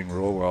extra inning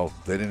rule. Well,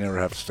 they didn't ever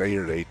have to stay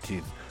here to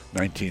 18,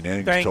 19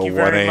 innings until 1 a.m. Thank you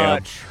very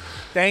much.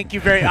 Thank you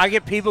very I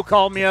get people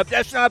calling me up,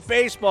 that's not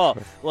baseball.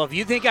 Well, if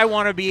you think I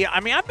want to be, I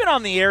mean, I've been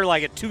on the air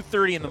like at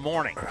 2:30 in the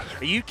morning.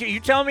 Are you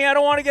telling me I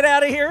don't want to get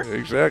out of here?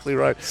 Exactly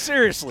right.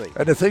 Seriously.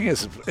 And the thing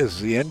is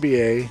the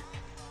NBA,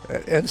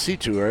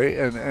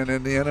 NC2A, and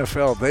in the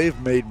NFL, they've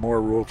made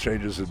more rule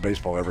changes than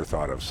baseball ever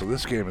thought of. So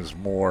this game is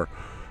more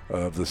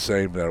of the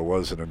same that it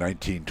was in the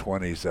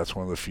 1920s. That's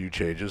one of the few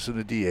changes, and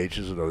the DH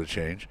is another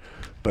change.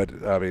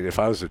 But, I mean, if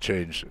I was to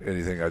change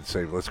anything, I'd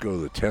say let's go to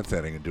the 10th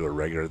inning and do a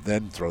regular,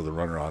 then throw the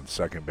runner on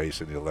second base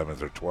in the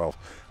 11th or 12th.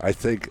 I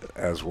think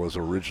as was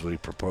originally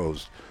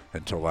proposed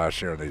until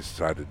last year, and they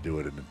decided to do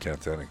it in the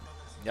 10th inning.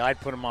 Yeah, I'd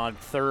put him on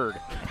third.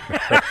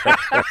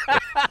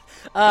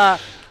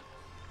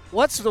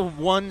 What's the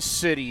one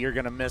city you're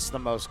going to miss the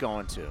most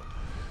going to?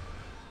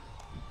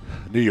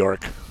 New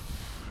York.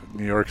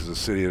 New York is a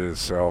city in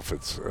itself.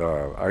 It's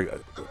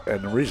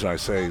and the reason I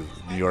say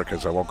New York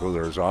is I won't go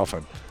there as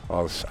often.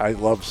 I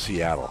love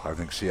Seattle. I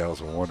think Seattle's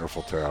a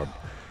wonderful town.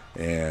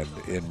 And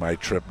in my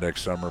trip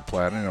next summer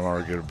planning, I'm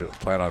already going to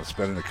plan on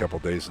spending a couple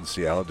days in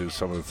Seattle, do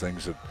some of the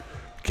things that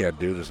you can't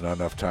do. There's not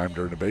enough time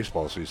during the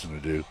baseball season to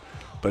do.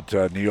 But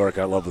New York,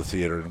 I love the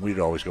theater, and we'd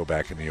always go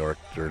back in New York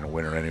during the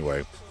winter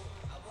anyway.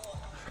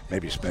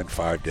 Maybe spend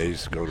 5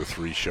 days, go to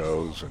 3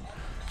 shows,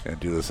 and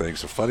do the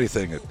things. The funny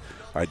thing that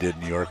I did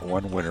in New York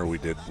one winter, we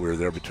were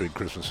there between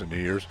Christmas and New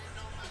Year's.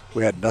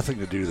 We had nothing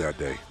to do that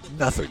day.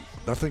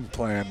 Nothing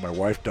planned, my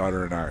wife,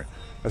 daughter, and I.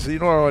 I said, you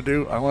know what I want to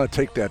do? I want to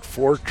take that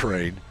 4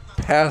 train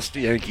past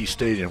Yankee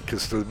Stadium,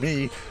 because to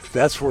me,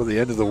 that's where the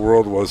end of the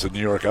world was in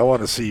New York. I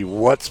want to see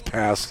what's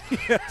past.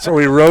 So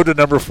we rode the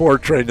number 4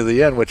 train to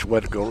the end, which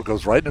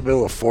goes right in the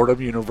middle of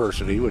Fordham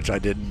University, which I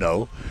didn't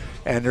know.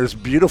 And there's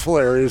beautiful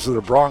areas of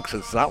the Bronx.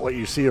 It's not what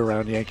you see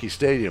around Yankee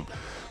Stadium.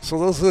 So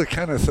those are the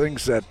kind of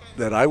things that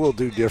I will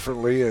do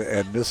differently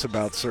and miss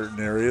about certain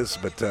areas.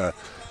 But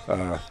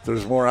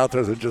there's more out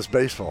there than just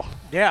baseball.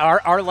 Yeah,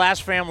 our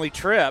last family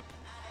trip,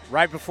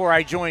 right before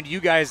I joined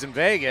you guys in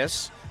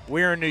Vegas,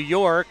 we're in New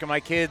York, and my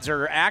kids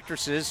are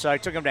actresses, so I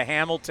took them to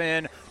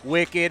Hamilton,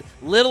 Wicked.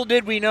 Little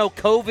did we know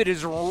COVID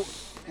is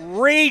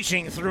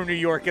raging through New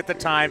York at the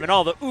time, and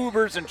all the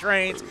Ubers and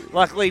trains.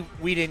 Luckily,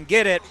 we didn't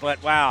get it,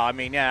 but wow, I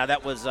mean, yeah,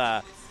 that was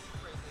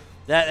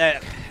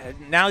that.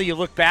 Now you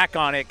look back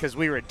on it, because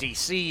we were at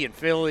D.C. and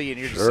Philly, and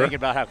you're just thinking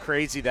about how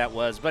crazy that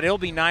was. But it'll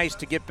be nice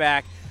to get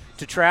back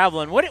to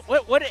traveling. What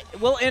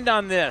we'll end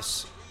on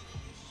this.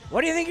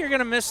 What do you think you're going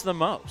to miss the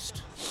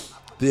most?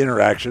 The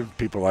interaction,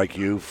 people like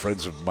you,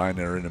 friends of mine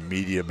that are in the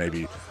media,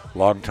 maybe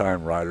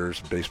longtime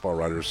writers, Baseball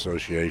Writers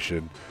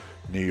Association,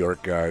 New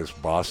York guys,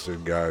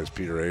 Boston guys,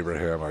 Peter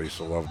Abraham. I used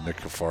to love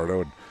Nick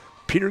Cafardo. And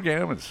Peter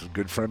Gammons, a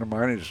good friend of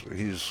mine.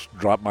 He's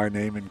dropped my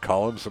name in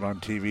columns and on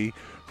TV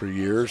for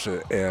years.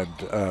 And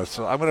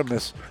so I'm going to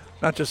miss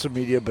not just the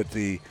media, but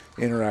the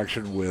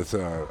interaction with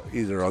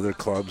either other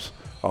clubs.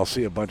 I'll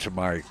see a bunch of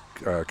my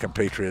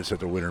compatriots at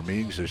the winter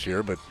meetings this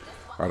year, but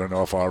I don't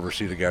know if I'll ever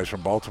see the guys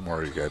from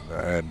Baltimore again.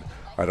 And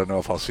I don't know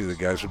if I'll see the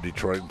guys from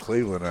Detroit and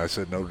Cleveland. And I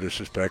said no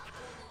disrespect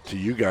to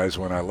you guys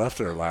when I left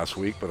there last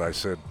week, but I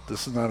said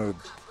this is not a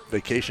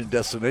vacation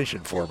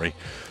destination for me.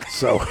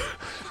 So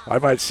I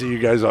might see you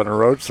guys on the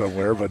road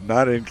somewhere, but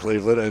not in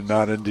Cleveland and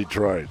not in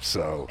Detroit.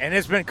 So and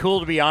it's been cool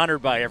to be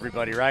honored by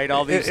everybody, right?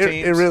 All these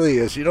teams. It really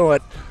is. You know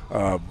what?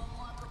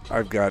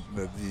 I've got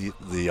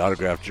the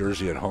autographed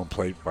jersey at home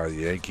plate by the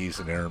Yankees,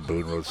 and Aaron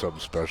Boone wrote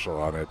something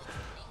special on it.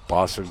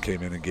 Boston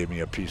came in and gave me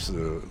a piece of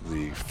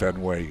the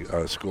Fenway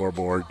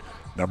scoreboard,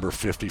 number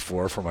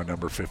 54 for my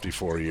number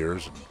 54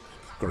 years. And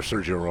of course,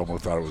 Sergio Romo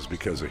thought it was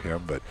because of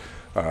him, but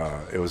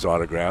it was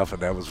autographed,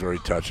 and that was very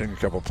touching. A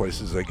couple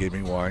places they gave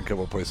me wine, a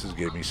couple places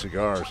gave me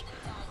cigars.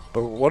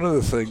 But one of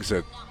the things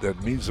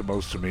that means the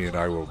most to me, and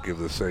I will give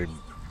the same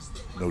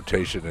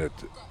notation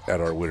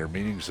at our winter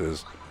meetings,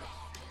 is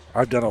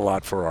I've done a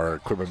lot for our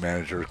equipment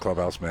manager,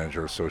 clubhouse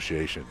manager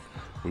association.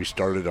 We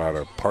started on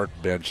a park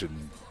bench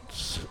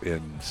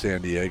in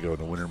San Diego in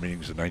the winter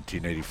meetings in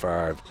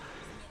 1985,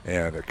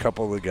 and a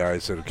couple of the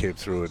guys that came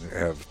through and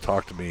have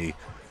talked to me,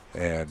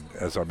 and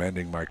as I'm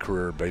ending my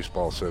career in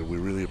baseball, said we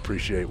really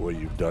appreciate what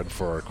you've done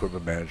for our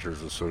Equipment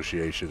Managers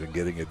Association and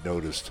getting it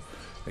noticed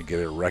and get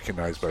it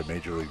recognized by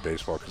Major League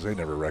Baseball, because they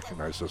never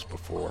recognized us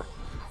before.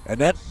 And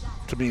that,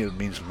 to me, it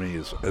means to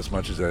me as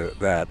much as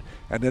that.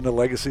 And then the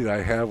legacy that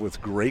I have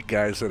with great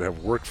guys that have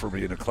worked for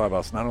me in the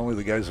clubhouse, not only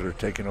the guys that are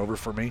taking over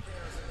for me,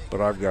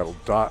 but I've got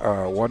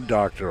one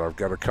doctor, I've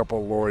got a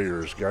couple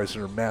lawyers, guys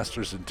that are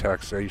masters in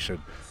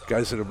taxation,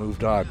 guys that have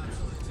moved on.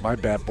 My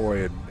bat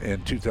boy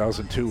in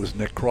 2002 was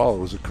Nick Kroll,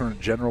 who was the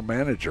current general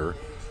manager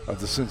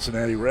of the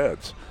Cincinnati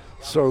Reds.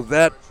 So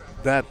that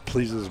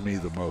pleases me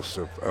the most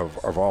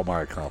of all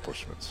my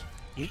accomplishments.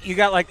 You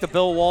got like the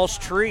Bill Walsh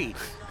tree.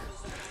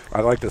 I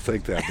like to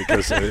think that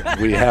because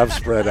we have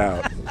spread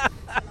out.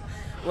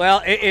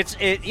 Well,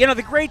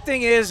 the great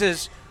thing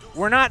is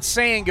we're not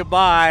saying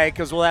goodbye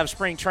because we'll have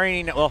spring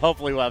training. Well,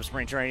 hopefully we'll have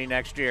spring training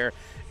next year,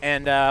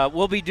 and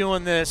we'll be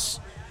doing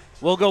this.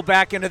 We'll go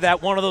back into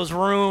one of those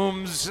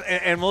rooms,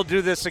 and we'll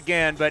do this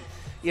again. But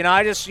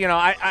I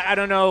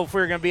don't know if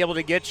we're going to be able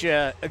to get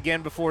you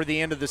again before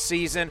the end of the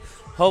season.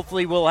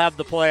 Hopefully we'll have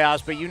the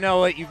playoffs. But you know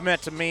what you've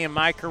meant to me in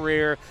my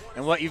career,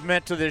 and what you've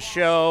meant to this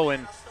show,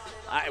 and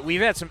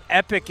we've had some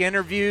epic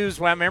interviews.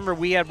 Well, I remember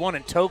we had one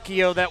in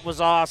Tokyo that was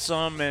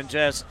awesome, and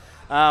just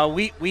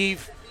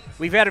we've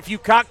had a few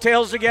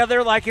cocktails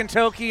together, like in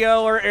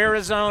Tokyo or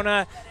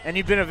Arizona, and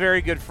you've been a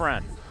very good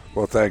friend.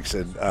 Well, thanks,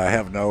 and I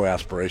have no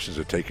aspirations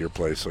to take your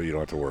place, so you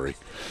don't have to worry.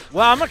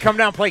 Well, I'm going to come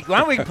down and play.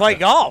 Well, we can play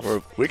golf.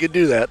 We can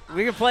do that.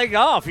 We can play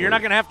golf. You're not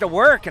going to have to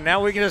work, and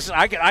now we can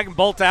I can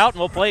bolt out and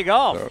we'll play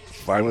golf.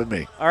 Fine with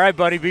me. All right,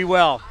 buddy. Be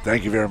well.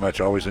 Thank you very much.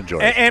 Always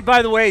enjoy it. And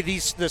by the way, the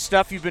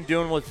stuff you've been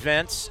doing with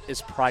Vince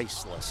is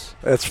priceless.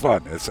 It's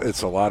fun.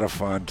 It's a lot of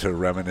fun to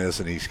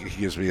reminisce, and he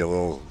gives me a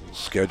little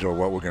schedule of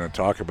what we're going to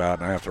talk about,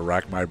 and I have to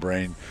rack my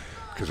brain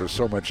because there's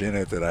so much in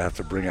it that I have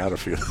to bring out a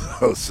few of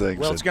those things.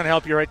 Well, it's going to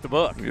help you write the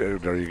book. Yeah,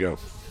 there you go.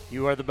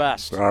 You are the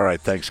best. All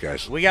right. Thanks,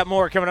 guys. We got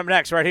more coming up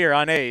next right here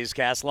on A's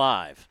Cast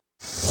Live.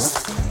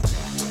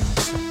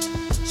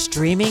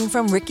 Streaming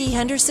from Rickey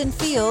Henderson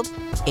Field,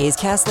 A's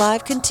Cast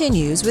Live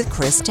continues with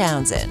Chris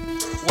Townsend.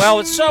 Well,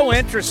 what's so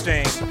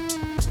interesting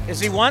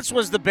is he once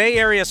was the Bay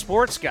Area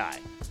sports guy.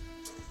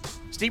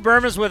 Steve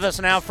Berman's with us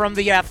now from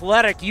The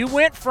Athletic. You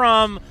went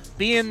from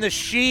being the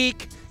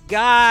chic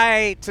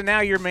guy to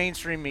now you're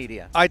mainstream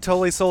media. I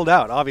totally sold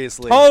out,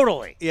 obviously.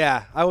 Totally.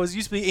 Yeah, I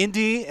used to be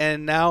indie,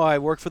 and now I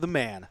work for the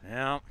man.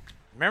 Yeah.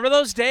 Remember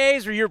those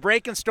days where you're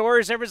breaking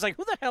stories? Everybody's like,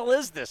 who the hell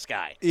is this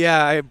guy?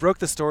 Yeah, I broke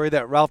the story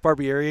that Ralph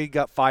Barbieri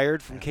got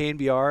fired from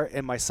KNBR,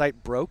 and my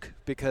site broke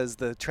because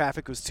the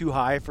traffic was too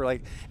high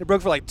it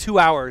broke for 2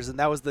 hours, and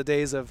that was the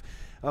days of,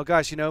 oh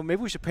gosh, maybe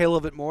we should pay a little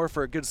bit more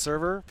for a good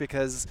server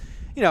because,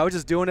 we're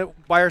just doing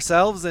it by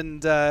ourselves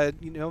and,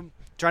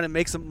 trying to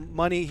make some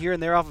money here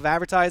and there off of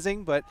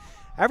advertising, but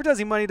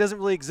advertising money doesn't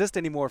really exist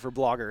anymore for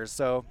bloggers,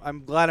 so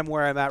I'm glad I'm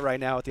where I'm at right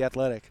now at The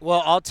Athletic.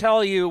 Well, I'll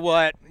tell you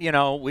what,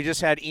 we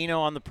just had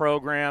Eno on the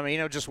program.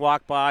 Eno just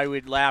walked by.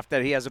 We'd laughed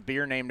that he has a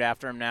beer named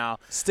after him now.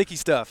 Sticky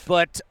stuff.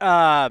 But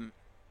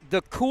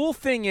the cool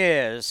thing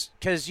is,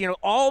 because,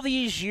 all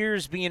these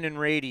years being in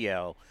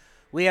radio,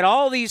 we had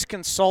all these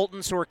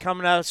consultants who are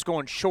coming at us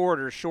going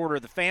shorter.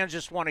 The fans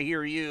just want to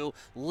hear you.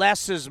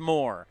 Less is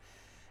more.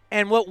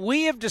 And what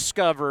we have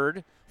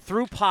discovered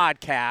through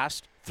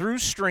podcast, through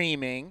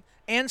streaming,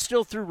 and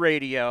still through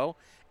radio,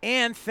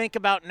 and think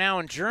about now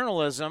in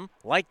journalism,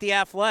 like The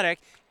Athletic,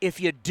 if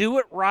you do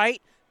it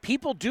right,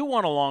 people do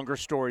want a longer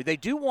story. They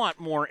do want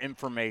more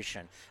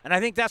information. And I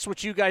think that's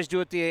what you guys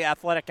do at The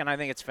Athletic, and I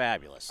think it's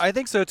fabulous. I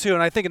think so, too.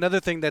 And I think another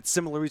thing that's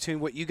similar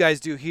between what you guys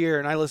do here,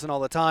 and I listen all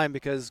the time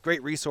because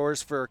great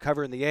resource for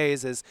covering the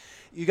A's, is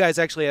you guys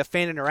actually have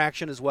fan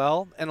interaction as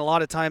well. And a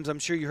lot of times, I'm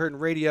sure you heard in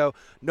radio,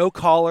 no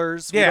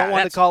callers. Yeah, we don't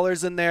want the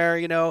callers in there,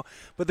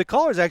 But the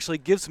callers actually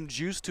give some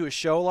juice to a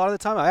show a lot of the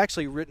time. I've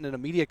actually written in a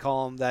media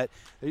column that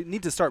they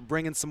need to start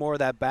bringing some more of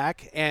that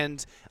back.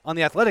 And on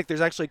The Athletic, there's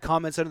actually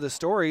comments under the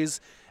stories.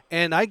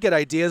 And I get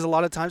ideas a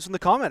lot of times from the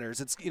commenters.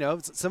 It's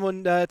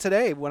someone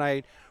today when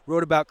I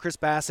wrote about Chris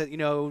Bassett,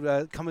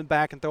 coming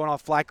back and throwing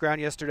off flat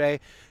ground yesterday.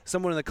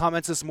 Someone in the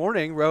comments this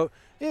morning wrote,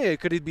 "Hey,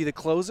 could he be the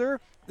closer?"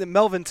 Then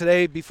Melvin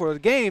today before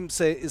the game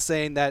is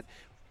saying that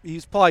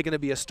he's probably going to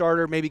be a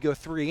starter, maybe go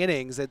 3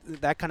 innings,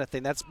 that kind of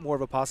thing. That's more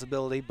of a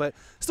possibility, but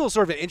still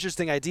sort of an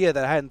interesting idea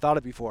that I hadn't thought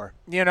of before.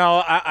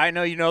 I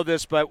know you know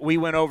this, but we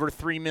went over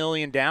 3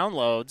 million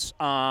downloads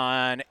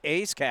on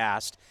A's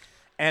Cast.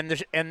 And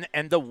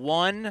the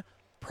one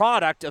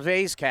product of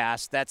A's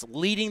Cast that's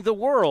leading the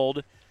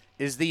world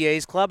is the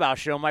A's Clubhouse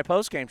Show, my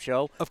postgame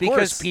show,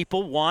 because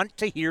people want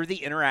to hear the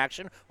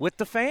interaction with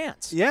the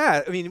fans.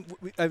 Yeah,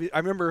 I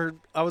remember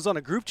I was on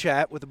a group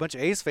chat with a bunch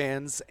of A's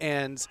fans,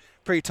 and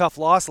pretty tough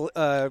loss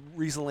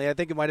recently. I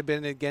think it might have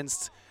been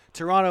against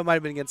Toronto, might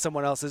have been against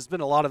someone else. There's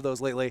been a lot of those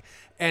lately.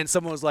 And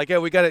someone was like, "Hey,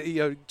 we got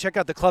to check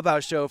out the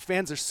Clubhouse Show.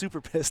 Fans are super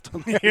pissed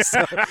on there."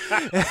 So.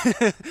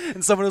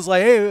 And someone was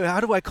like, "Hey, how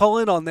do I call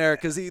in on there?"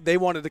 Because they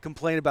wanted to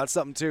complain about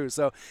something too.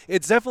 So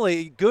it's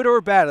definitely good or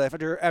bad.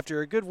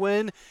 After a good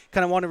win,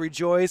 kind of want to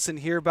rejoice and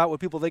hear about what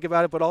people think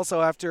about it. But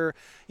also after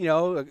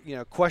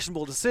a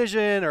questionable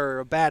decision or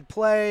a bad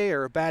play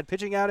or a bad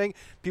pitching outing,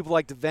 people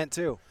like to vent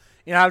too.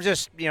 I was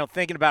just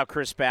thinking about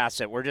Chris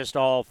Bassett. We're just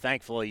all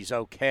thankful he's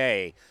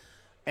okay.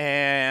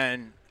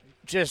 And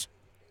just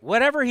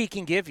whatever he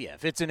can give you.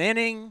 If it's an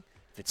inning,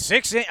 if it's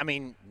 6 innings, I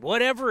mean,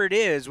 whatever it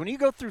is, when you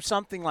go through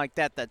something like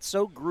that that's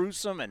so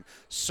gruesome and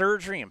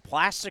surgery and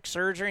plastic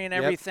surgery and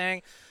everything.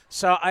 Yep.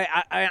 So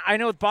I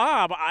know with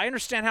Bob, I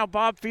understand how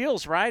Bob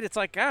feels, right? It's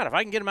like, God, if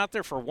I can get him out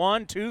there for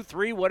 1, 2,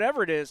 3,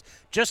 whatever it is,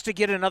 just to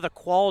get another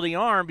quality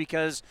arm,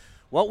 because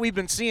what we've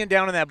been seeing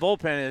down in that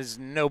bullpen is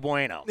no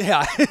bueno.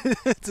 Yeah,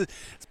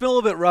 it's been a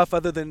little bit rough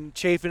other than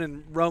Chafin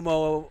and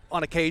Romo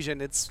on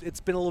occasion. It's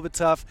been a little bit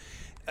tough.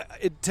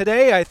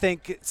 Today, I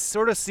think it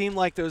sort of seemed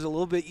like there was a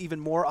little bit even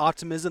more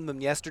optimism than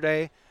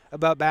yesterday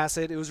about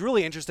Bassett. It was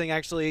really interesting,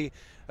 actually,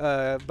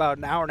 about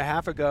an hour and a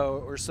half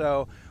ago or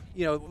so.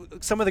 You know,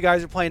 some of the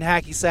guys are playing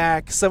hacky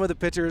sack, some of the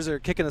pitchers are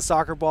kicking a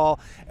soccer ball,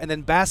 and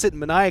then Bassett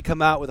and Manaea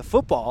come out with a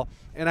football,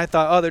 and I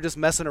thought, oh, they're just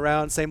messing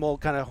around, same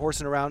old kind of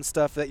horsing around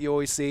stuff that you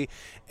always see.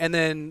 And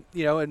then,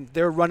 you know, and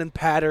they're running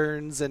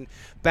patterns, and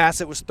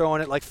Bassett was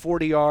throwing it like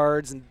 40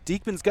 yards, and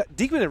Diekman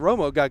and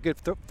Romo got good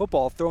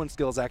football throwing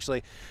skills,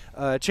 actually.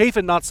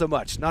 Chafin, not so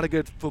much. Not a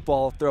good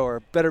football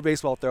thrower, better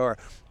baseball thrower.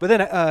 But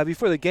then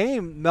before the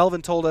game,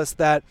 Melvin told us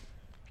that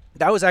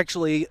was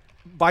actually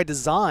by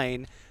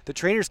design. The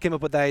trainers came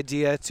up with the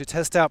idea to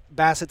test out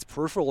Bassett's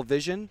peripheral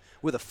vision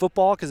with a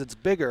football because it's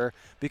bigger,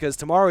 because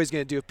tomorrow he's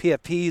going to do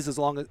PFPs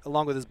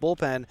along with his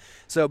bullpen.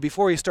 So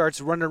before he starts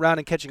running around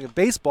and catching a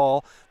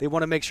baseball, they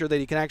want to make sure that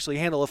he can actually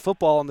handle a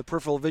football, and the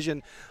peripheral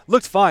vision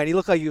looked fine. He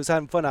looked like he was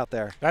having fun out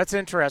there. That's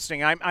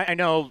interesting. I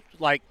know,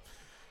 like,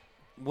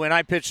 when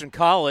I pitched in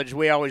college,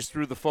 we always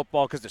threw the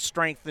football because it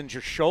strengthens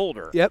your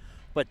shoulder. Yep.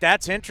 But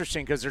that's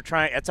interesting because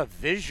it's a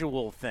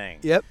visual thing.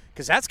 Yep.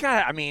 Because that's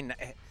got to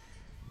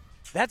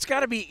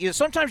be, you know,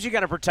 sometimes you got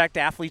to protect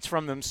athletes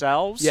from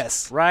themselves.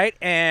 Yes. Right?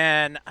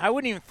 And I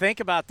wouldn't even think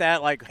about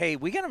that. Like, hey,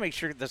 we got to make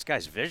sure this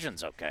guy's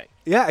vision's okay.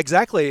 Yeah,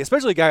 exactly.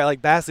 Especially a guy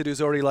like Bassett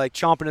who's already like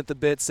chomping at the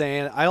bit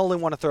saying, I only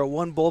want to throw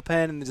one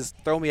bullpen and just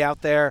throw me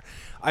out there.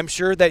 I'm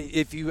sure that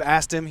if you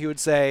asked him, he would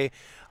say,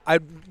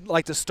 I'd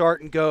like to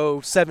start and go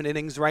 7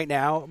 innings right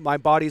now. My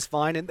body's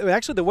fine. And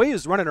actually, the way he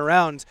was running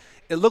around,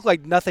 it looked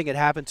like nothing had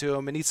happened to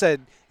him. And he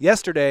said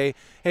yesterday,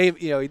 hey,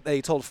 you know, they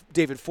told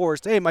David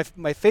Forst, hey,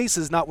 my face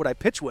is not what I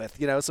pitch with,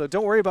 you know, so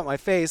don't worry about my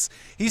face.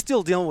 He's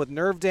still dealing with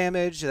nerve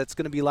damage that's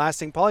going to be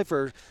lasting probably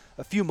for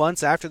a few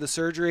months after the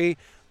surgery,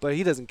 but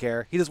he doesn't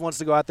care. He just wants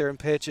to go out there and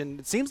pitch. And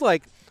it seems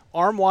like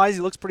arm-wise,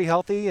 he looks pretty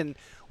healthy. And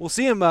we'll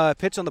see him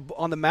pitch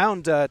on the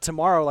mound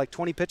tomorrow, like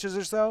 20 pitches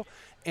or so,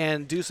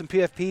 and do some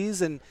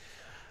PFPs. And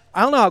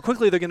I don't know how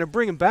quickly they're going to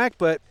bring him back,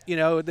 but, you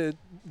know,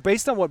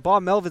 based on what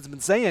Bob Melvin's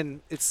been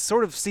saying, it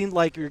sort of seemed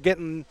like you're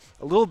getting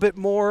a little bit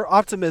more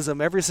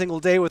optimism every single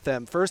day with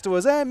them. First it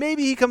was,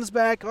 maybe he comes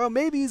back. Oh,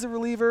 maybe he's a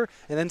reliever.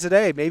 And then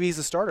today, maybe he's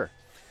a starter.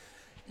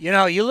 You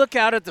know, you look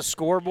out at the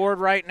scoreboard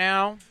right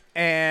now,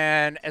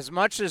 and as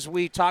much as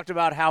we talked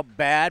about how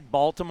bad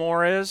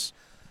Baltimore is,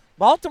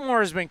 Baltimore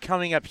has been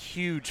coming up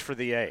huge for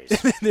the A's.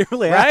 They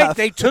really right? have.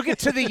 They took it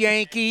to the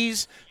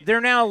Yankees.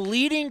 They're now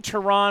leading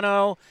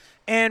Toronto.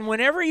 And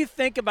whenever you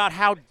think about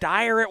how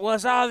dire it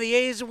was, the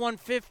A's have won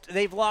 50,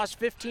 they've lost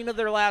 15 of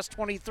their last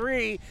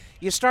 23,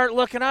 you start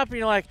looking up and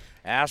you're like,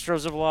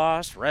 Astros have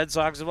lost, Red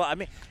Sox have lost. I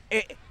mean,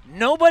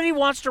 nobody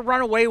wants to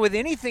run away with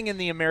anything in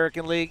the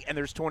American League, and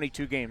there's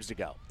 22 games to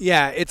go.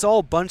 Yeah, it's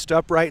all bunched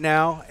up right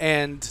now,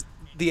 and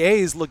the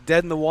A's look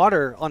dead in the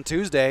water on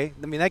Tuesday.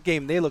 I mean, that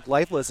game, they look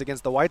lifeless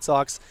against the White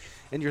Sox,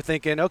 and you're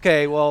thinking,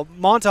 okay, well,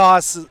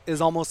 Montas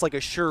is almost like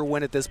a sure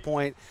win at this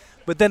point.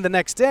 But then the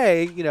next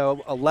day, you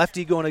know, a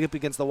lefty going up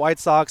against the White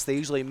Sox, they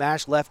usually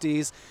mash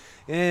lefties,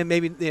 and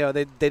maybe, you know,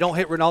 they don't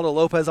hit Ronaldo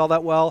Lopez all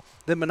that well.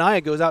 Then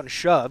Manaea goes out and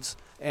shoves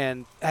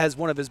and has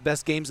one of his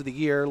best games of the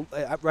year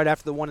right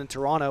after the one in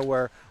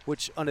Toronto,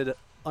 which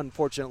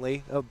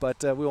unfortunately,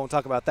 but we won't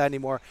talk about that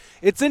anymore.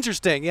 It's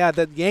interesting, yeah,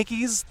 the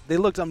Yankees, they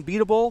looked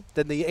unbeatable.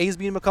 Then the A's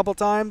beat them a couple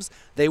times.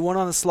 They went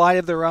on a slide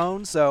of their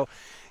own. So,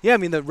 yeah, I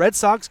mean, the Red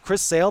Sox,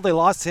 Chris Sale, they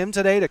lost him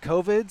today to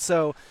COVID.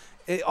 So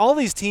all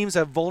these teams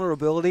have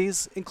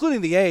vulnerabilities,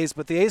 including the A's,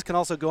 but the A's can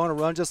also go on a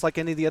run just like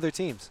any of the other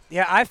teams.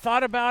 Yeah, I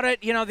thought about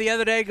it, you know, the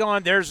other day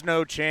going, there's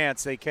no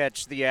chance they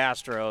catch the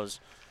Astros.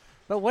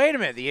 But wait a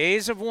minute, the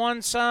A's have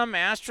won some,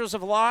 Astros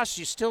have lost.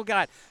 You still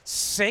got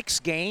 6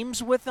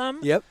 games with them.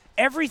 Yep.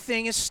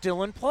 Everything is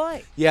still in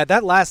play. Yeah,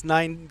 that last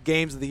 9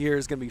 games of the year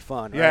is going to be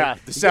fun. Yeah,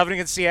 right? the 7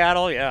 against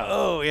Seattle, yeah.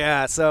 Oh,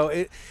 yeah.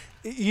 So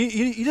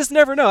you just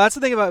never know. That's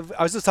the thing about –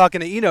 I was just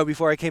talking to Eno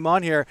before I came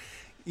on here.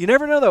 You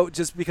never know, though,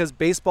 just because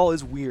baseball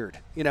is weird.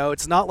 You know,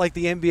 it's not like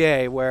the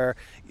NBA where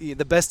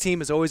the best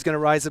team is always going to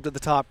rise up to the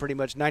top pretty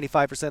much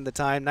 95% of the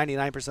time,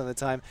 99% of the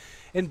time.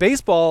 In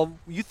baseball,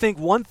 you think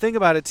one thing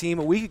about a team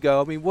a week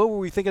ago. I mean, what were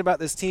we thinking about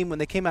this team when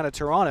they came out of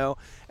Toronto?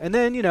 And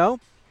then, you know,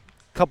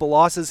 a couple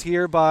losses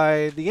here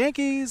by the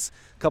Yankees,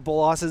 a couple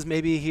losses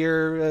maybe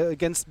here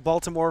against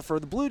Baltimore for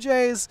the Blue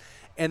Jays.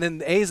 And then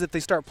the A's, if they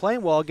start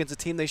playing well against a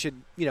team they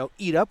should, you know,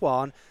 eat up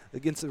on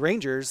against the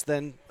Rangers,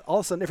 then all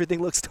of a sudden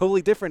everything looks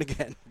totally different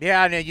again.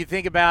 Yeah, and you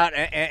think about,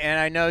 and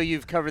I know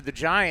you've covered the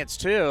Giants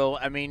too.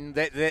 I mean,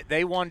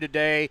 they won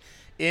today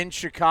in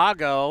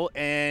Chicago,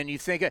 and you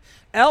think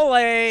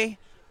L.A.,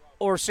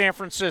 or San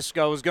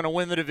Francisco is going to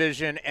win the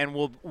division, and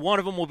one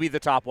of them will be the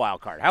top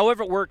wild card.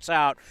 However it works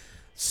out,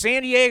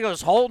 San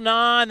Diego's holding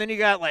on. Then you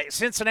got like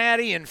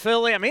Cincinnati and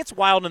Philly. I mean, it's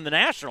wild in the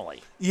National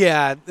League.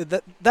 Yeah,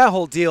 that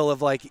whole deal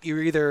of like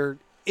you're either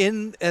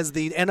in as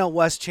the NL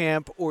West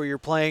champ or you're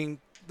playing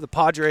the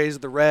Padres,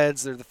 the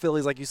Reds, or the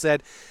Phillies, like you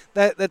said.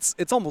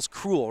 It's almost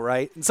cruel,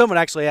 right? And someone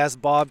actually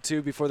asked Bob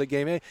too before the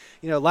game.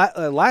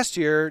 Last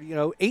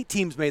year, 8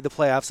 teams made the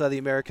playoffs out of the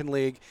American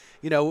League.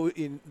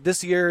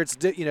 This year it's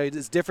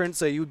it's different.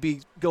 So you would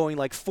be going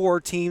like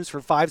 4 teams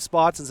for 5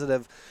 spots instead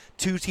of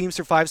 2 teams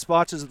for 5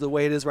 spots, is the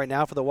way it is right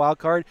now for the wild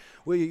card.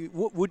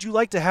 Would you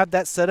like to have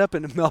that set up?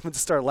 And Melvin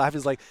started laughing.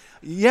 He's like,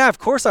 "Yeah, of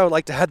course I would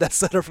like to have that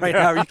set up right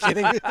now." Are you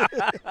kidding?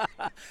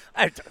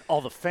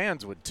 All the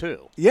fans would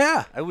too.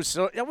 Yeah, it was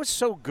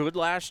so good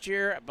last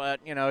year,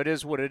 but it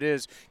is what it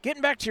is.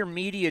 Getting back to your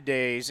media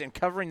days and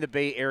covering the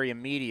Bay Area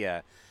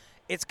media,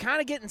 it's kind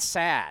of getting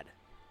sad.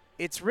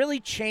 It's really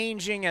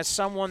changing as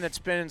someone that's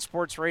been in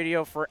sports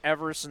radio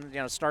forever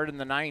since started in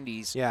the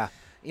 90s. Yeah.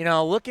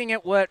 Looking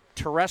at what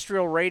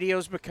terrestrial radio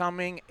is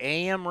becoming,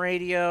 AM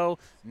radio,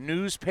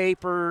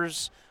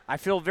 newspapers, I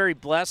feel very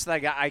blessed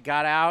that I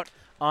got out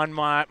on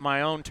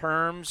my own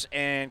terms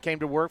and came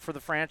to work for the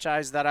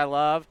franchise that I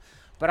love.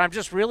 But I'm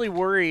just really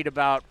worried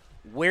about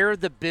where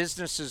the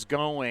business is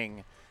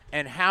going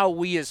and how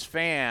we as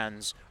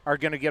fans are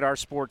going to get our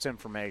sports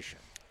information.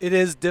 It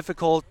is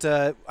difficult.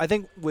 I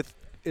think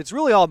it's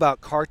really all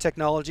about car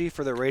technology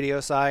for the radio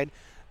side.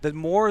 The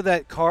more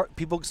that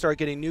people start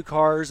getting new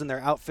cars and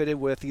they're outfitted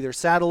with either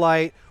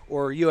satellite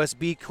or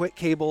USB quick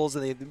cables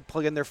and they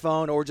plug in their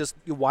phone, or just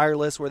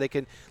wireless where they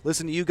can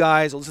listen to you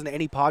guys or listen to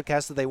any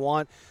podcast that they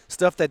want,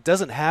 stuff that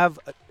doesn't have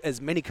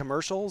as many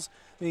commercials.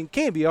 I mean,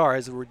 KNBR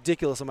has a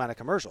ridiculous amount of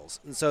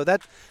commercials. And so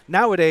that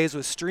nowadays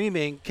with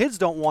streaming, kids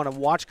don't want to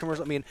watch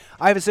commercials. I mean,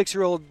 I have a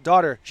 6-year-old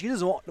daughter. She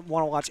doesn't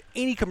want to watch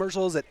any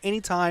commercials at any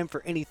time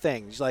for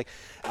anything. She's like,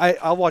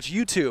 I'll watch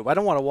YouTube. I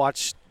don't want to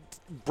watch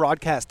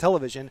broadcast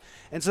television.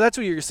 And so that's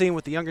what you're seeing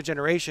with the younger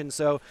generation.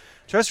 So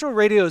terrestrial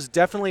radio is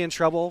definitely in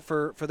trouble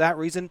for that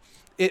reason.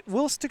 It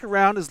will stick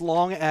around as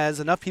long as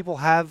enough people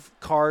have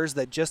cars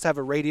that just have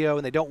a radio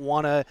and they don't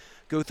want to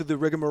go through the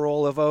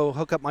rigmarole of,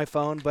 hook up my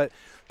phone. But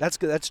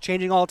that's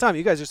changing all the time.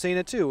 You guys are seeing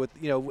it too. With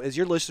as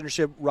your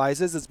listenership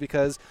rises, it's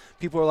because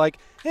people are like,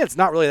 yeah, it's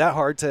not really that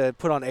hard to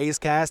put on A's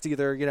Cast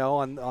either,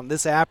 on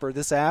this app or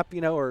this app,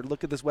 or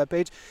look at this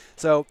webpage.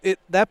 So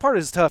that part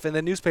is tough. And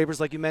then newspapers,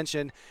 like you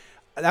mentioned,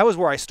 that was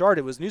where I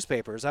started, was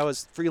newspapers. I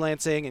was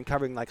freelancing and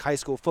covering like high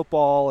school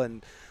football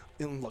and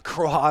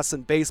lacrosse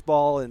and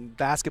baseball and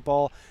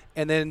basketball.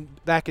 And then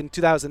back in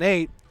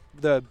 2008,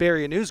 the Bay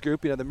Area News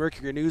Group, the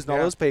Mercury News and all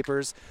those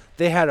papers,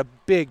 they had a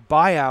big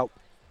buyout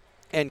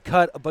and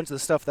cut a bunch of the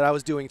stuff that I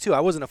was doing too. I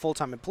wasn't a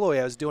full-time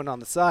employee. I was doing it on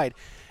the side.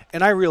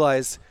 And I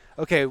realized,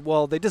 okay,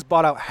 well, they just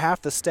bought out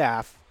half the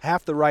staff.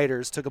 Half the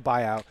writers took a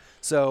buyout.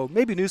 So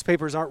maybe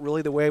newspapers aren't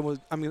really the way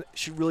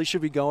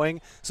should be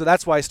going. So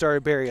that's why I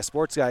started Bay Area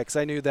Sports Guy, because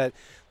I knew that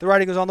the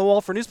writing was on the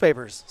wall for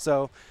newspapers.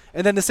 So,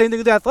 and then the same thing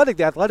with The Athletic.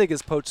 The Athletic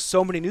has poached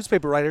so many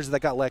newspaper writers that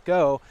got let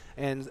go,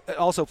 and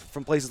also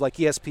from places like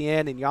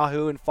ESPN and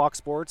Yahoo and Fox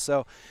Sports.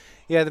 So,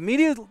 yeah, the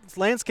media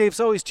landscape's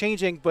always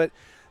changing. But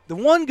the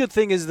one good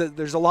thing is that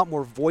there's a lot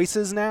more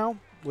voices now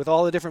with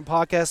all the different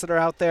podcasts that are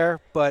out there.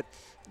 But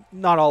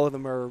not all of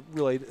them are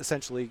really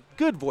essentially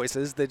good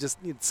voices. They just,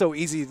 it's so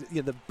easy.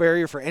 The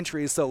barrier for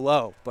entry is so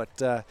low.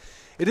 But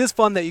it is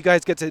fun that you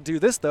guys get to do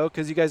this, though,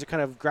 because you guys are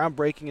kind of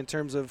groundbreaking in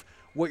terms of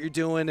what you're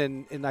doing.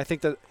 And I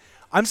think that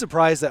I'm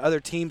surprised that other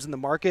teams in the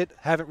market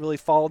haven't really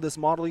followed this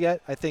model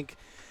yet. I think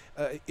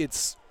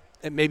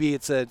maybe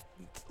it's a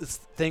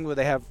thing where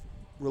they have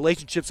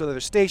relationships with other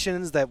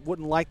stations that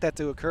wouldn't like that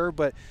to occur,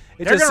 but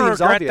it just seems obvious.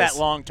 They're going to regret that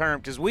long term,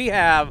 because we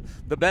have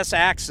the best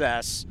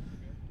access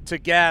to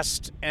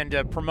guest and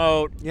to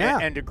promote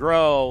and to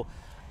grow.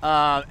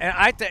 And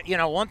I think,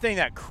 one thing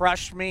that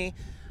crushed me,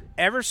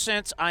 ever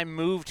since I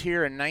moved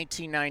here in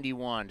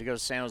 1991 to go to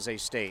San Jose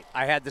State,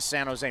 I had the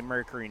San Jose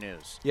Mercury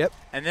News. Yep.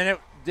 And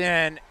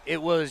then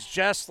it was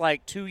just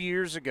like 2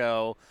 years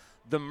ago,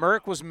 the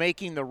Merc was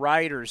making the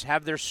writers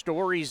have their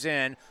stories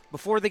in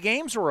before the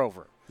games were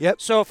over. Yep.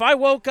 So if I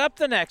woke up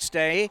the next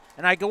day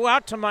and I go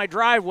out to my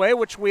driveway,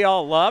 which we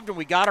all loved, and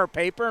we got our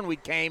paper and we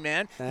came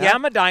in. Yeah,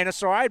 I'm a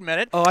dinosaur, I admit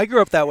it. Oh, I grew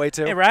up that way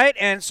too. Right?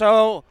 And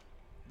so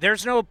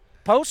there's no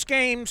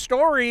post-game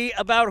story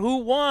about who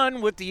won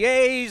with the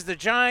A's, the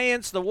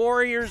Giants, the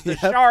Warriors, the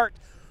Sharks.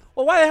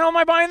 Well, why the hell am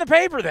I buying the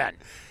paper then?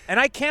 And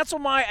I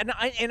canceled and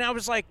I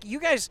was like, you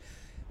guys,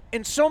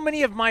 and so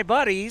many of my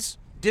buddies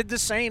did the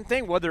same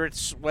thing, whether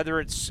it's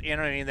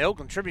the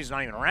Oakland Tribune's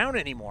not even around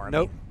anymore.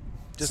 Nope.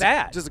 Just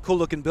a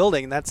cool-looking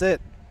building, and that's it.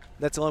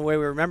 That's the only way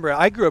we remember it.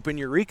 I grew up in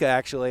Eureka,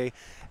 actually,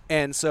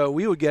 and so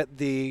we would get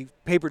the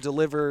paper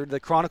delivered, the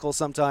Chronicle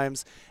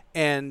sometimes,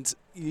 and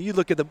you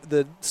look at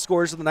the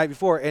scores of the night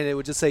before, and it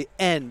would just say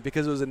N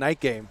because it was a night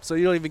game. So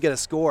you don't even get a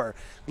score,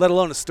 let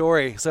alone a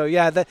story. So,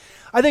 yeah,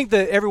 I think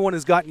that everyone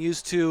has gotten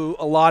used to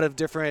a lot of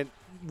different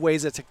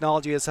ways that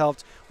technology has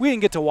helped. We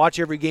didn't get to watch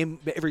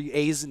every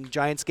A's and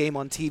Giants game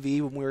on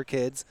TV when we were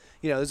kids.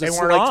 There's a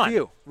select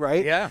few,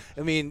 right? Yeah.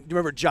 I mean, do you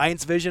remember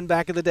Giants Vision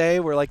back in the day,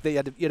 where like you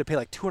had to pay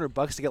like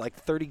 $200 to get like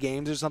 30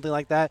 games or something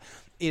like that?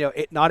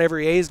 Not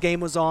every A's game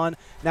was on.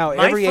 Now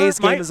every A's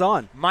game is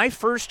on. My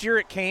first year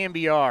at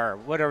KMBR,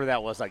 whatever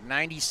that was, like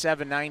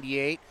 97,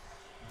 98,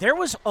 there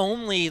was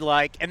only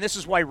and this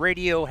is why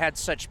radio had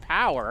such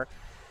power,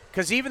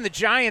 because even the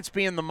Giants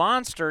being the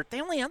monster,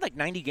 they only had like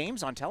 90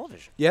 games on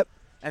television. Yep.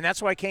 And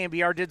that's why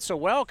KMBR did so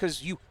well,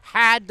 because you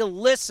had to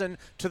listen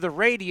to the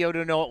radio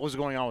to know what was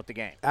going on with the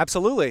game.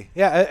 Absolutely.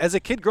 Yeah, as a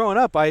kid growing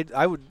up,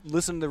 I would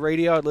listen to the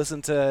radio. I'd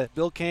listen to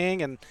Bill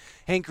King and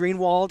Hank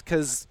Greenwald,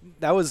 because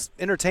that was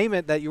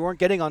entertainment that you weren't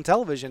getting on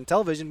television.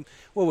 Television,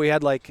 we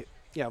had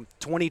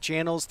 20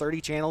 channels,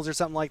 30 channels or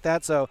something like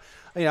that. So,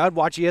 I'd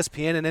watch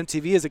ESPN and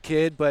MTV as a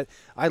kid, but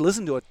I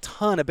listened to a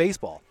ton of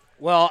baseball.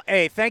 Well,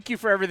 hey, thank you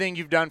for everything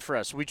you've done for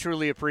us. We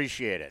truly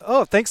appreciate it.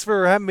 Oh, thanks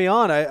for having me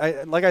on.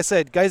 I like I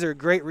said, guys are a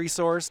great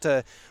resource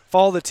to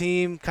follow the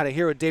team, kind of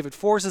hear what David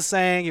Forst is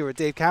saying, hear what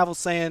Dave Kaval's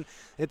saying.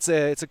 It's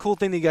a cool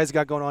thing that you guys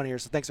got going on here,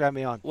 so thanks for having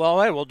me on.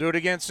 Well, hey, we'll do it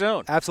again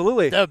soon.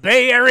 Absolutely. The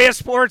Bay Area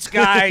sports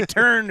guy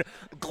turned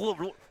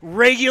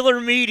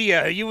regular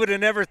media. You would have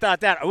never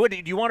thought that.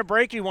 Do you want a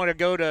break, or do you want to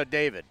go to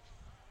David?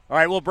 All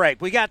right, we'll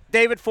break. We got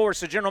David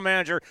Forst, the general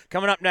manager,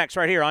 coming up next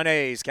right here on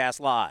A's Cast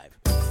Live.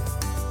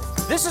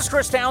 This is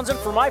Chris Townsend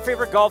for my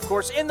favorite golf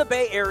course in the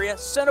Bay Area,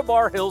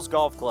 Cinnabar Hills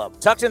Golf Club.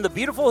 Tucked in the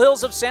beautiful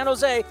hills of San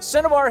Jose,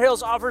 Cinnabar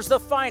Hills offers the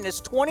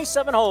finest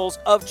 27 holes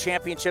of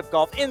championship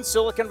golf in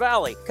Silicon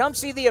Valley. Come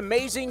see the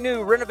amazing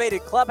new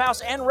renovated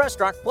clubhouse and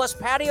restaurant, plus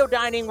patio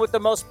dining with the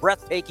most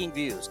breathtaking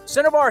views.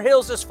 Cinnabar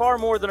Hills is far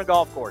more than a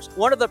golf course,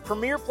 one of the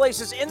premier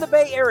places in the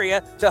Bay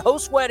Area to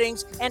host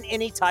weddings and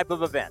any type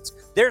of events.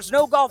 There's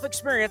no golf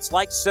experience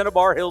like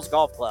Cinnabar Hills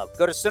Golf Club.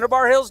 Go to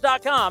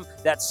CinnabarHills.com.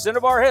 That's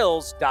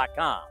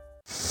CinnabarHills.com.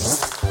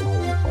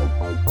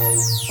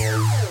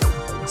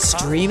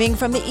 Streaming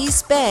from the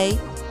East Bay,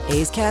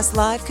 A's Cast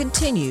Live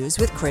continues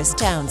with Chris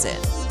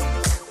Townsend.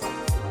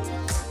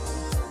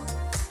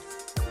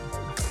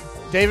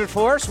 David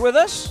Forst with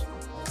us.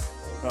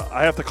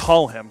 I have to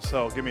call him,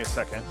 so give me a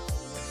second.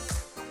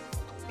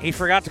 He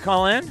forgot to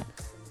call in?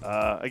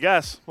 I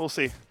guess. We'll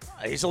see.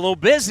 He's a little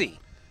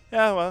busy.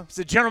 Yeah, well. He's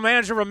the general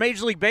manager of a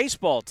Major League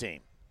Baseball team.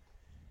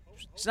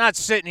 He's not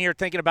sitting here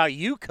thinking about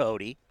you,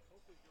 Cody.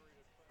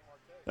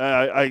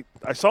 I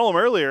saw him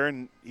earlier,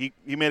 and he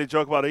made a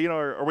joke about it.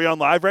 Are we on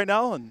live right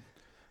now? And,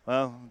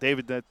 well,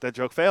 David, that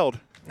joke failed.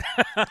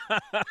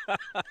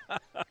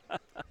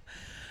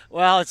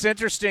 Well, it's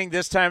interesting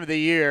this time of the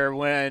year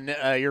when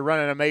you're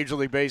running a Major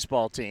League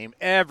Baseball team.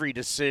 Every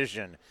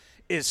decision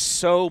is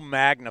so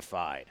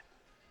magnified.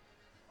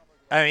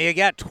 I mean, you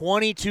got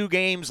 22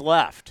 games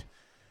left.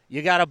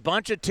 You got a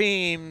bunch of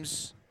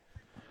teams.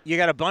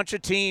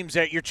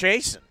 That you're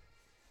chasing.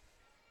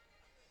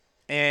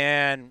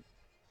 And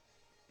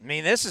I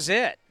mean, this is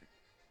it.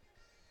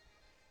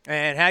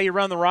 And how you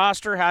run the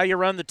roster, how you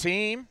run the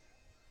team,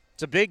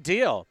 it's a big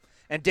deal.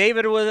 And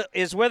David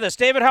is with us.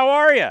 David, how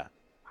are you?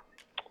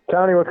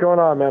 Tony, what's going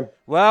on, man?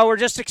 Well, we're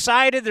just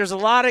excited. There's a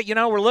lot of,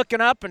 we're looking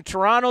up, and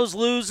Toronto's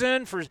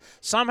losing.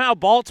 Somehow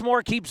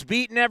Baltimore keeps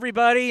beating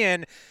everybody.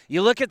 And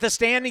you look at the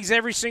standings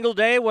every single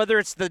day, whether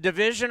it's the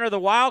division or the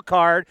wild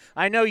card.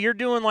 I know you're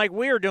doing like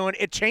we're doing.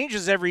 It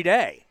changes every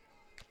day.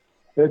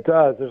 It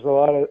does. There's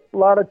a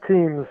lot of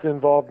teams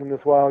involved in this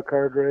wild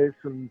card race,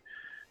 and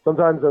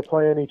sometimes they're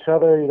playing each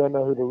other. You don't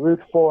know who to root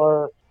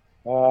for.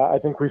 I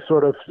think we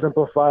sort of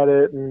simplified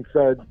it and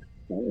said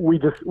we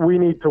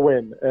need to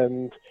win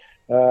and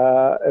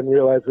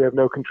realize we have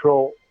no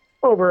control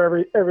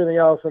over everything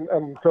else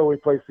until we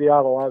play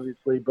Seattle,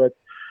 obviously. But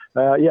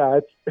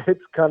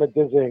it's kind of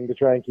dizzying to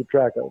try and keep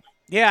track of.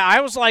 Yeah, I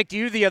was like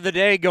you the other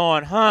day,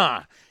 going,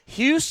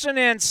 Houston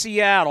and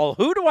Seattle.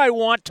 Who do I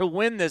want to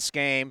win this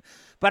game?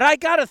 But I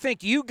got to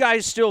think you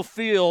guys still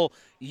feel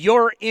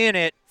you're in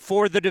it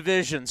for the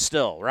division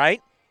still,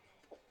 right?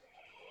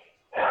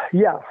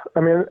 Yeah,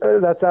 I mean,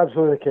 that's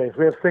absolutely the case.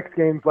 We have 6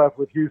 games left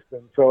with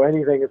Houston, so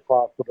anything is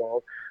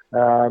possible.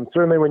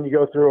 Certainly when you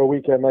go through a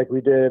weekend like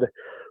we did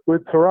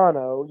with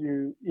Toronto,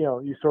 you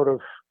sort of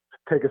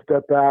take a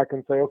step back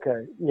and say,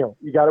 okay,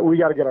 we got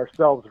to get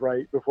ourselves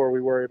right before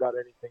we worry about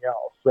anything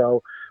else.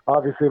 So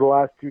obviously the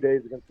last 2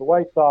 days against the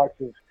White Sox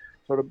has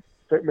sort of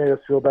made us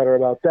feel better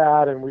about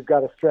that, and we've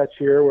got a stretch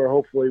here where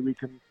hopefully we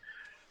can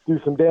do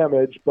some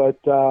damage. But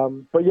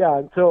yeah,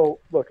 until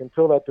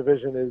that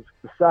division is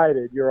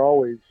decided, you're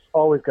always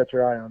got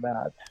your eye on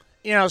that.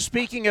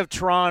 Speaking of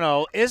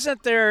Toronto,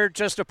 isn't there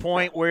just a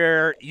point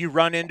where you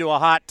run into a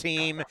hot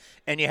team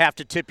and you have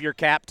to tip your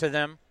cap to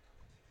them?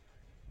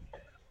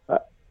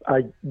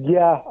 I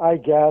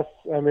guess.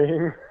 I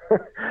mean,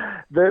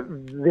 they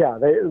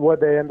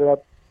ended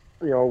up,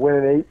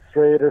 winning 8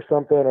 straight or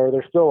something, or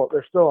they're still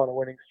on a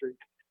winning streak.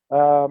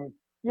 I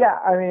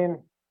mean,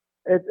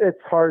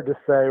 it's hard to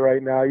say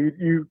right now.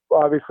 You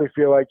obviously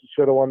feel like you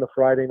should have won the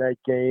Friday night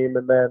game,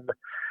 and then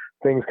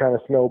things kind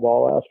of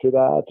snowball after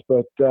that.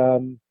 But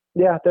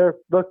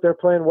they're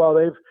playing well.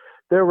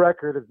 their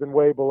record has been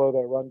way below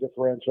their run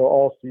differential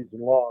all season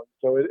long.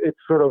 So it's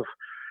sort of,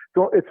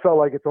 it felt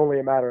like it's only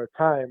a matter of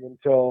time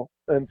until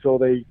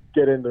they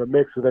get into the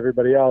mix with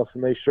everybody else,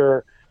 and they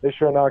sure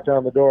knocked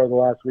down the door the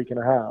last week and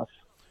a half.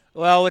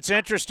 Well, what's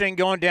interesting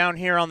going down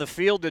here on the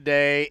field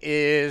today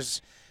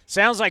is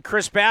sounds like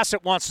Chris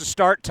Bassett wants to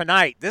start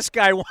tonight. This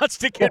guy wants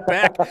to get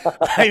back.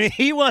 I mean,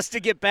 he wants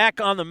to get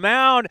back on the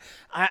mound.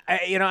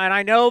 And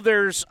I know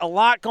there's a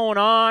lot going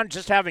on,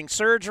 just having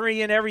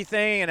surgery and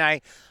everything. And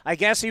I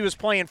guess he was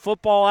playing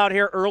football out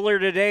here earlier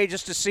today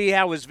just to see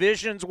how his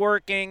vision's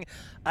working.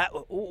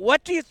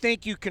 What do you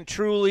think you can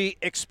truly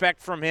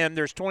expect from him?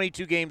 There's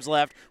 22 games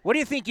left. What do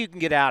you think you can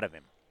get out of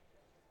him?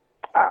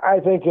 I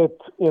think it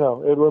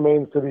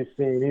remains to be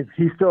seen.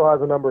 He still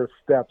has a number of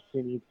steps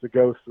he needs to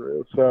go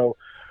through. So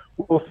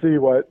we'll see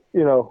what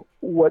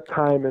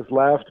time is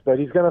left. But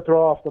he's going to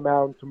throw off the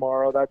mound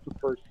tomorrow. That's the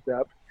first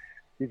step.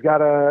 He's got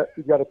to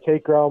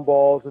take ground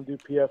balls and do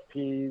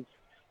PFPs.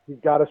 He's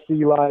got to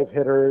see live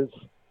hitters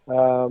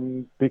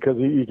because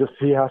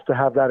he has to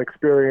have that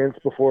experience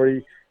before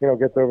he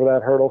gets over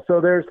that hurdle. So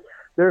there's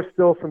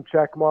still some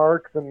check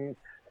marks, and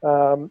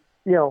I'm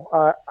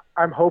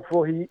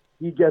hopeful he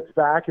gets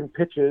back and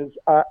pitches.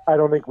 I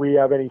don't think we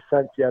have any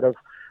sense yet of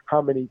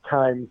how many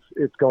times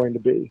it's going to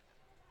be.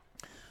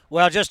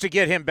 Well, just to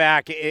get him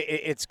back,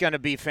 it's going to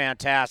be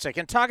fantastic.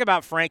 And talk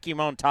about Frankie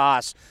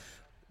Montas.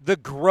 The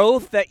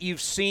growth that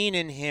you've seen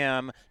in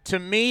him, to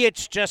me,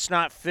 it's just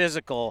not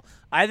physical.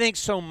 I think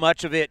so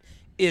much of it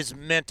is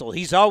mental.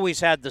 He's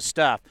always had the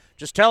stuff.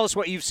 Just tell us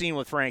what you've seen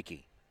with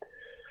Frankie.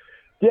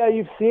 Yeah,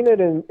 you've seen it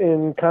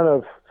in kind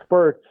of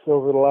spurts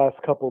over the last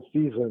couple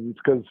seasons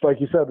because, like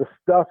you said, the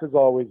stuff has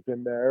always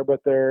been there,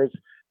 but there's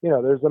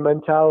a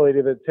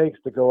mentality that it takes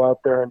to go out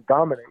there and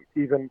dominate,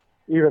 even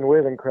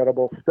with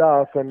incredible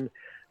stuff, and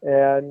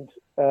that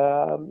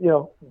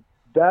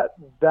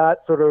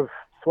sort of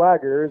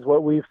swagger is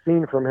what we've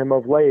seen from him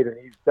of late, and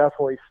he's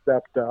definitely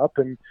stepped up.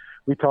 And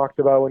we talked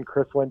about when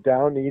Chris went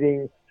down,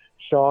 needing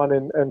Sean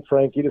and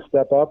Frankie to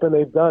step up, and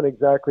they've done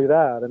exactly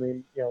that. I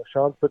mean,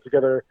 Sean's put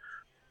together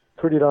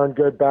pretty darn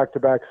good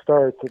back-to-back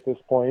starts at this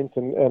point,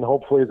 and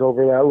hopefully is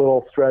over that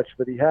little stretch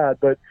that he had.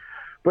 But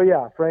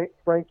yeah,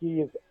 Frankie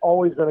has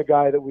always been a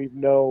guy that we've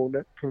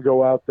known can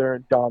go out there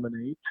and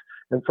dominate.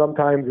 And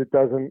sometimes it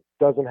doesn't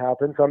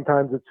happen.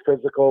 Sometimes it's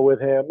physical with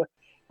him,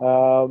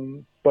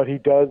 but he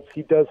does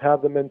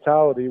have the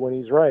mentality when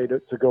he's right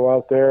to go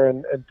out there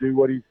and do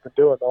what he's been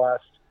doing the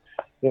last,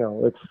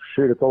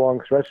 it's a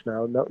long stretch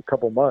now, a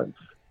couple months.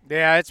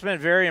 Yeah, it's been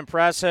very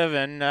impressive,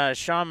 and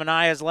Sean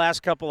Manaya's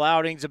last couple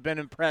outings have been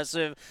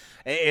impressive.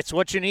 It's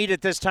what you need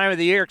at this time of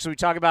the year because we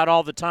talk about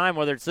all the time,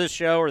 whether it's this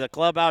show or the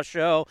clubhouse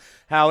show,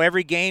 how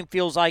every game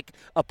feels like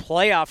a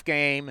playoff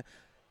game.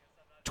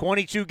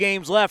 22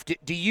 games left.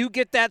 Do you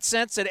get that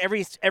sense that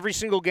every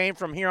single game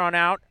from here on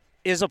out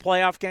is a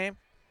playoff game?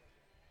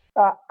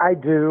 I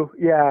do,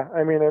 yeah.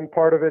 I mean, and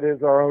part of it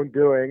is our own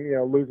doing.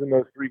 Losing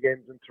those 3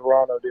 games in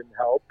Toronto didn't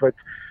help, but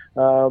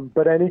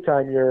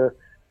anytime you're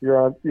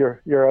at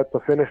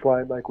the finish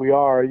line like we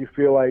are, you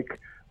feel like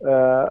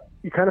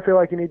you kind of feel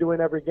like you need to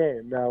win every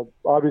game. Now,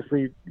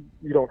 obviously,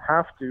 you don't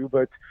have to,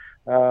 but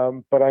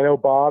I know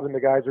Bob and the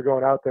guys are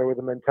going out there with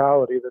a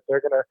mentality that they're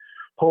going to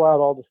pull out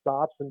all the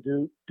stops and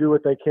do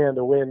what they can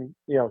to win,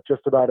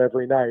 just about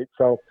every night.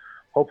 So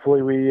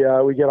hopefully we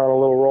get on a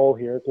little roll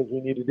here because we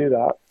need to do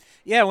that.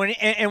 Yeah,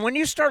 when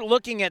you start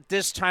looking at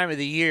this time of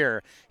the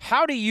year,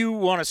 how do you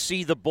want to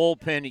see the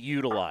bullpen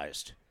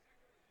utilized?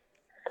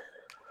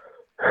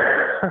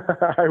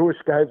 I wish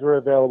guys were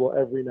available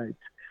every night.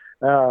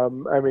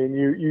 I mean,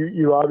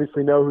 you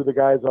obviously know who the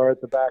guys are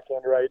at the back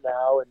end right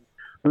now and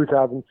who's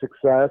having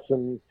success,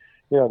 and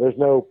there's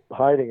no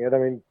hiding it. I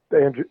mean,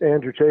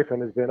 Andrew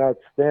Chafin has been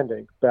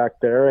outstanding back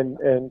there, and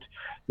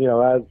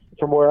as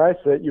from where I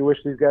sit, you wish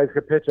these guys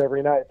could pitch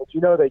every night, but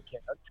they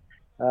can't.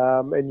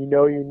 And you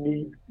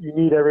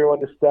need everyone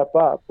to step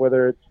up,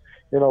 whether it's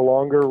in a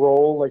longer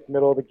role like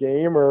middle of the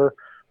game or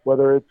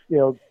whether it's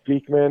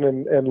Diekman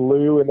and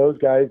Lou and those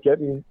guys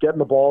getting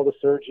the ball to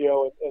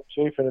Sergio and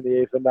Chafin in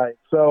the 8th and 9th.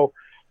 So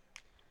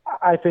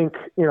I think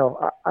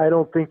I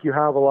don't think you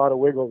have a lot of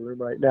wiggle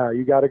room right now.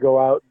 You got to go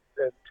out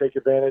and take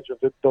advantage of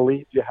the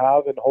leads you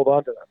have and hold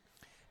on to them.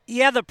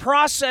 Yeah, the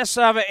process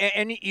of it,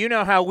 and you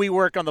know how we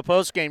work on the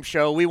postgame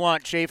show. We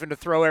want Chafin to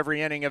throw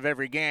every inning of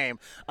every game.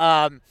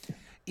 How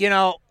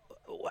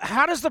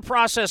does the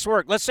process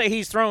work? Let's say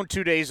he's thrown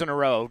 2 days in a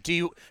row.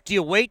 Do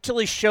you wait till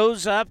he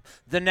shows up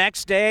the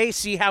next day,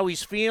 see how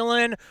he's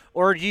feeling,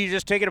 or do you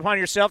just take it upon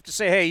yourself to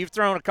say, hey, you've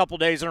thrown a couple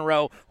days in a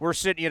row, we're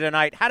sitting you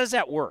tonight? How does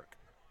that work?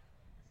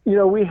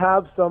 We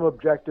have some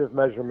objective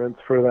measurements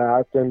for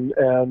that, and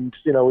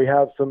we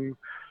have some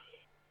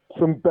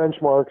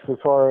benchmarks as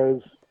far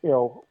as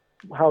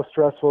how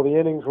stressful the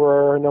innings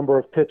were, number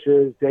of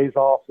pitches, days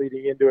off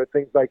leading into it,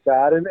 things like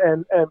that.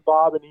 And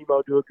Bob and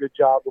Emo do a good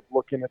job of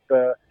looking at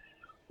the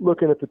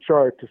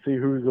chart to see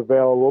who's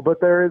available.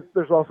 But there's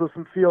also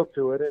some feel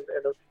to it, and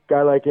a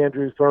guy like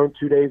Andrew's thrown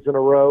 2 days in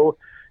a row.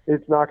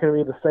 it's not going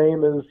to be the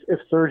same as if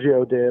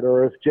Sergio did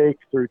or if Jake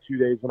threw 2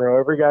 days in a row.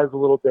 Every guy's a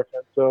little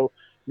different. So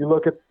you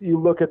look at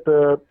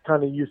the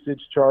kind of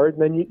usage chart,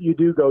 and then you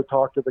do go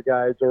talk to the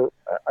guys, or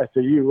I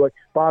say you, like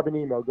Bob and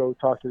Emo, go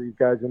talk to these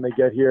guys when they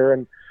get here,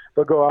 and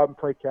they'll go out and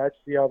play catch,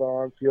 see how their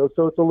arm feels.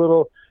 So it's a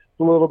little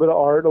bit of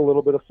art, a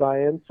little bit of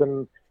science,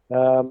 and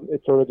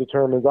it sort of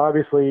determines.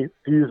 Obviously,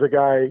 to use a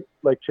guy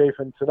like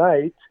Chafin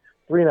tonight,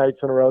 3 nights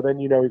in a row, then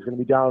he's going to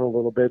be down a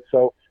little bit.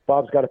 So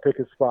Bob's got to pick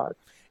his spot.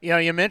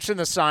 You mentioned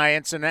the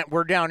science, and that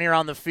we're down here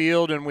on the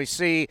field, and we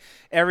see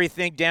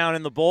everything down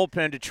in the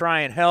bullpen to try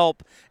and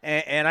help.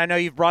 And I know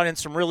you've brought in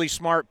some really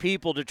smart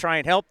people to try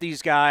and help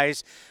these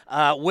guys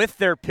with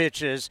their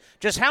pitches.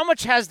 Just how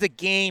much has the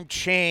game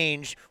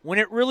changed when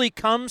it really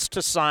comes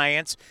to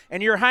science?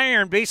 And you're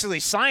hiring basically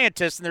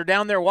scientists, and they're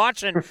down there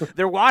watching.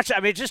 They're watching. I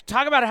mean, just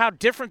talk about how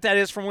different that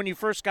is from when you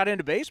first got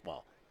into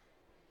baseball.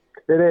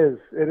 It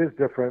is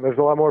different. There's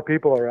a lot more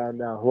people around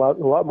now, a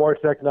lot more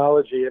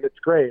technology, and it's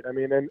great. I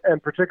mean,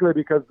 and particularly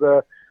because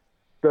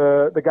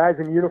the guys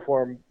in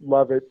uniform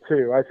love it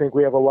too. I think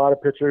we have a lot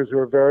of pitchers who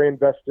are very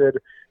invested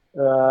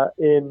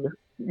in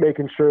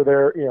making sure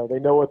they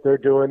know what they're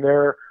doing.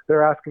 They're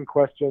asking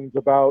questions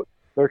about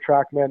their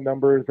TrackMan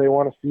numbers. They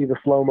want to see the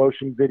slow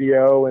motion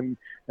video, and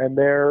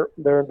they're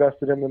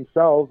invested in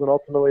themselves, and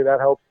ultimately that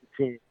helps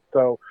the team.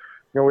 So,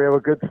 we have a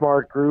good,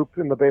 smart group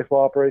in the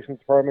baseball operations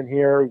department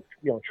here.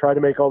 Try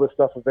to make all this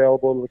stuff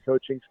available to the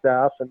coaching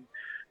staff, and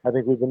I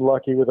think we've been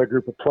lucky with a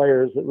group of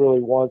players that really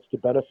wants to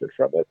benefit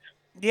from it.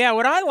 Yeah,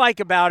 what I like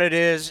about it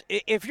is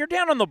if you're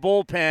down on the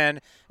bullpen,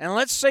 and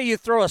let's say you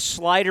throw a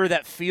slider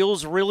that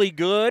feels really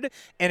good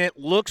and it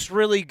looks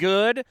really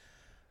good,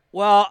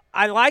 well,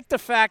 I like the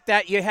fact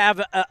that you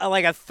have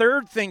a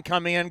third thing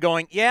come in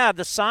going, yeah,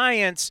 the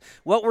science,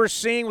 what we're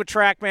seeing with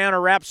TrackMan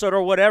or Rhapsody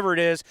or whatever it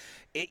is,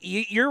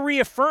 you're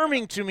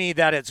reaffirming to me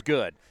that it's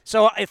good.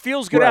 So it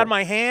feels good out of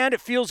my hand,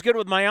 it feels good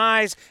with my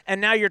eyes, and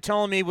now you're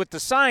telling me with the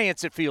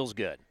science it feels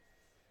good.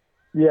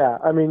 Yeah,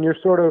 I mean, you're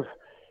sort of,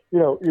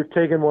 you're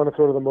taking one of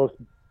sort of the most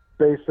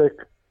basic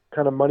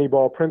kind of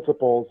Moneyball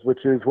principles,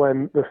 which is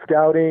when the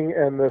scouting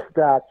and the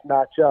stats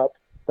match up,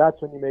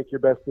 that's when you make your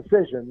best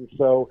decisions.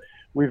 So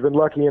we've been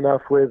lucky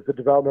enough with the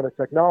development of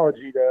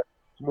technology to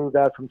move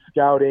that from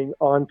scouting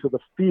onto the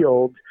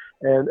field.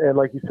 And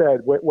like you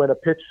said, when a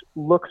pitch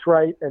looks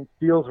right and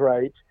feels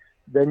right,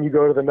 then you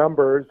go to the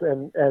numbers,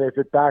 and if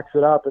it backs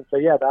it up and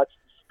say, yeah, that's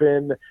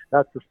the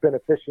spin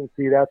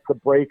efficiency, that's the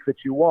break that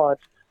you want,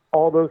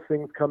 all those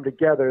things come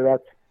together.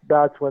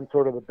 That's when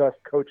sort of the best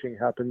coaching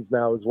happens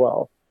now as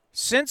well.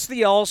 Since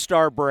the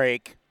All-Star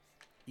break,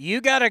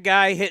 you got a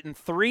guy hitting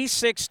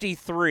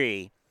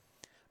 .363,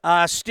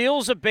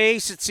 steals a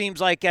base, it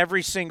seems like,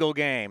 every single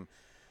game.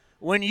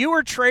 When you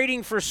were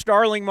trading for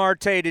Starling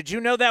Marte, did you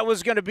know that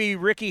was going to be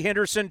Ricky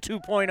Henderson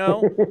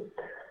 2.0?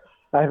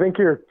 I think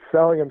you're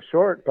selling him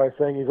short by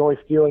saying he's only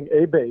stealing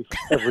a base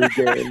every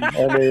game.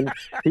 I mean,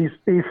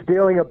 he's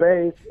stealing a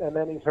base, and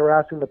then he's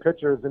harassing the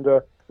pitchers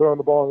into throwing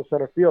the ball in the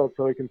center field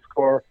so he can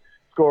score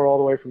all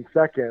the way from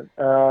second.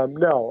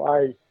 No,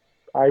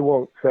 I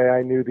won't say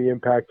I knew the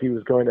impact he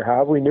was going to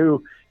have. We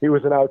knew he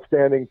was an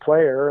outstanding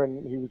player,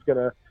 and he was going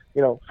to,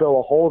 fill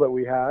a hole that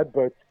we had,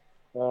 but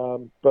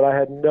I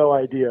had no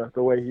idea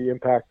the way he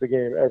impacts the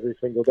game every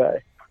single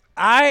day.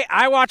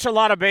 I watch a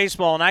lot of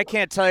baseball, and I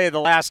can't tell you the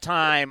last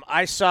time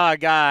I saw a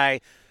guy,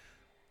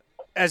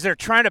 as they're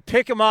trying to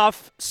pick him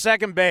off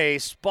second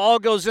base, ball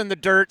goes in the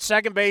dirt,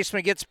 second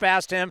baseman gets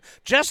past him,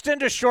 just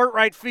into short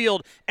right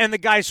field, and the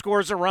guy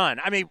scores a run.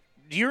 I mean,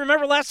 do you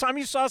remember last time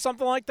you saw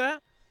something like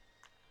that?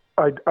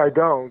 I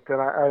don't, and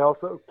I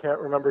also can't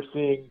remember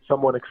seeing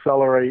someone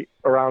accelerate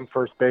around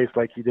first base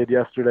like he did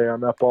yesterday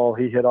on that ball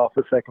he hit off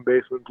the second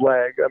baseman's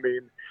leg. I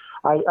mean,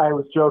 I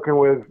was joking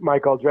with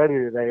Mike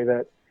Aldretti today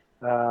that,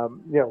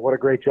 what a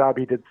great job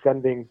he did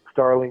sending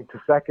Starling to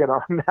second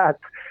on that.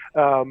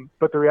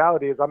 But the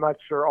reality is I'm not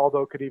sure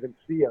Aldo could even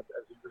see him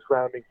as he was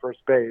rounding first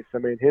base. I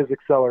mean, his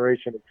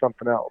acceleration is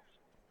something else.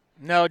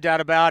 No doubt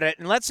about it.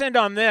 And let's end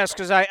on this,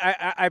 because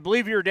I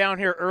believe you were down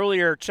here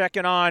earlier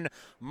checking on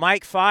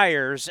Mike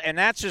Fiers, and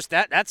that's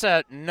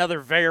another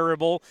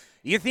variable.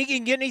 You think you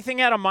can get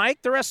anything out of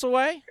Mike the rest of the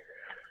way?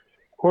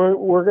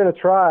 We're going to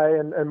try,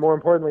 and more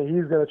importantly,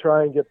 he's going to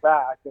try and get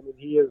back. I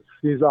mean,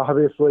 he's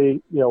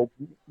obviously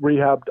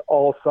rehabbed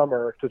all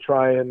summer to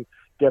try and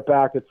get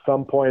back at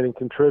some point and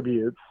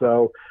contribute.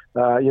 So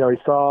he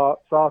saw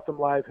some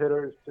live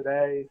hitters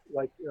today.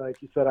 Like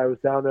you said, I was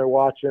down there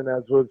watching,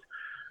 as was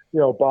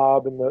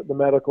Bob and the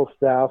medical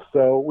staff.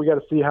 So we got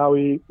to see how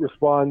he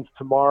responds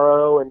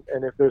tomorrow,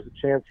 and if there's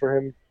a chance for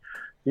him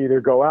to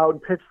either go out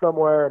and pitch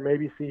somewhere or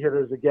maybe see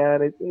hitters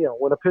again.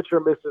 When a pitcher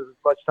misses as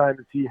much time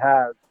as he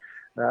has,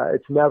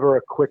 it's never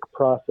a quick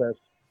process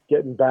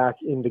getting back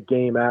into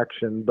game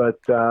action. But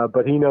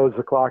he knows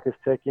the clock is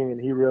ticking,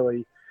 and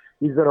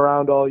he's been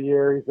around all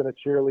year. He's been a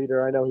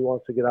cheerleader. I know he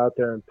wants to get out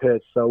there and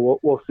pitch. So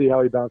we'll see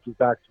how he bounces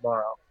back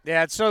tomorrow.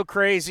 Yeah, it's so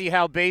crazy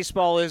how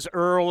baseball is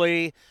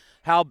early,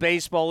 how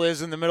baseball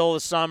is in the middle of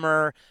the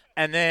summer,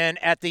 and then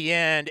at the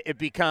end it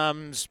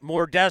becomes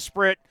more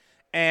desperate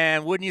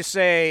and wouldn't you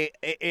say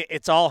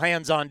it's all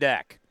hands on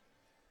deck?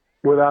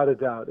 Without a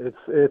doubt,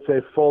 it's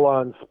a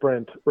full-on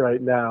sprint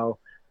right now,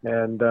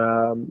 and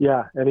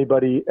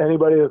anybody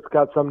that's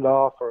got something to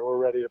offer, we're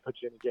ready to put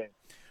you in the game.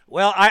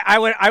 Well,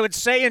 I would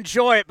say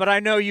enjoy it, but I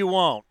know you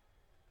won't.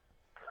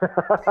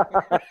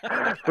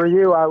 For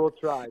you, I will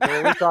try. But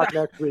when we talk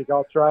next week,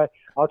 I'll try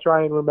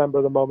and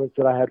remember the moments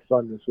that I had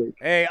fun this week.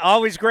 Hey,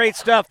 always great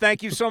stuff.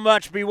 Thank you so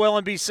much. Be well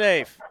and be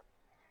safe.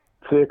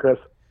 See you, Chris.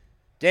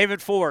 David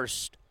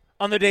Forst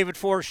on the David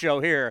Forst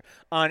Show here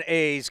on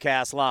A's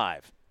Cast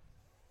Live.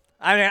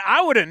 I mean,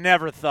 I would have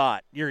never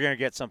thought you're going to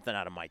get something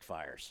out of Mike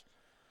Fiers.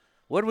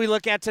 What did we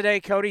look at today,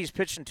 Cody? He's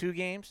pitched in 2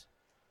 games.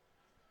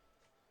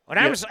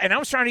 I was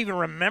trying to even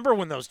remember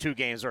when those 2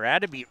 games were. It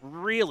had to be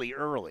really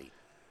early.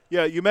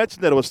 Yeah, you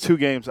mentioned that it was 2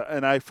 games,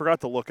 and I forgot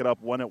to look it up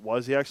when it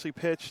was he actually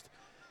pitched.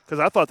 Because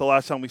I thought the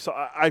last time we saw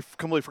 – I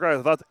completely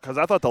forgot.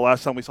 I thought the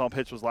last time we saw him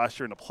pitch was last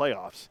year in the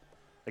playoffs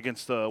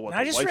against the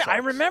White Sox. I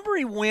remember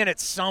he went at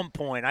some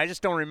point. I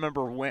just don't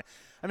remember when.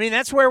 I mean,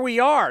 that's where we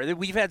are.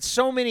 We've had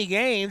so many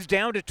games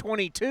down to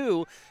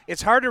 22.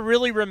 It's hard to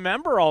really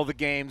remember all the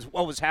games,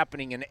 what was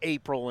happening in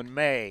April and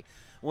May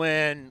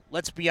when,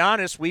 let's be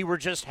honest, we were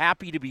just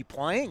happy to be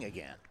playing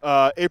again.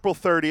 April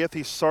 30th,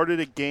 he started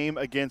a game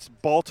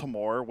against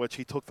Baltimore, which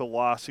he took the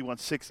loss. He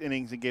went 6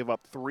 innings and gave up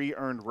 3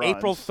 earned runs.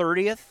 April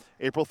 30th?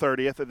 April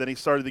 30th, and then he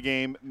started the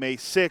game May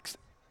 6th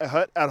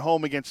at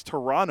home against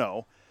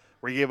Toronto,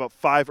 where he gave up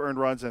 5 earned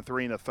runs and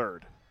 3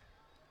 1/3.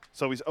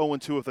 So he's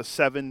 0-2 with a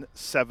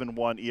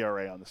 7.71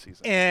 ERA on the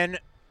season. And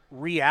the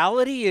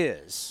reality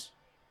is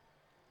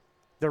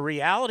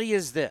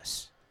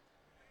this.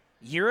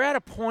 You're at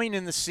a point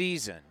in the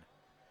season,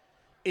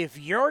 if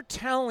you're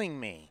telling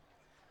me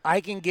I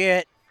can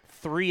get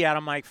 3 out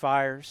of Mike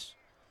Fiers,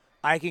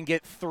 I can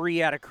get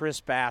 3 out of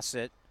Chris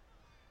Bassett,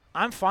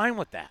 I'm fine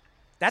with that.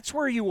 That's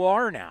where you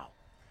are now.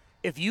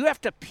 If you have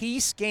to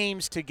piece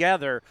games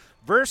together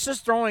versus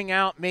throwing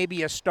out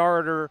maybe a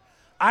starter,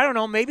 I don't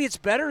know, maybe it's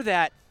better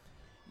that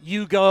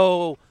you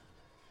go,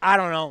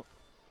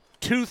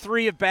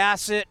 2-3 of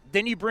Bassett,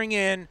 then you bring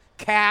in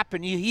Cap,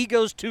 and he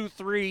goes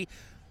 2-3.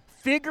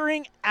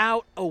 Figuring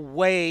out a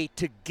way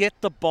to get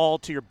the ball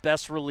to your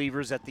best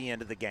relievers at the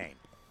end of the game.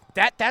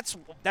 That's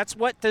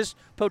what this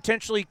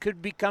potentially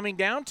could be coming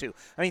down to.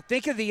 I mean,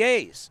 think of the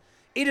A's.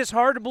 It is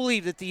hard to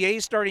believe that the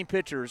A's starting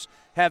pitchers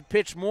have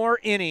pitched more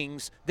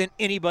innings than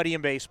anybody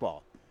in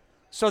baseball.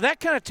 So that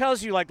kind of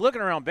tells you, like,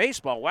 looking around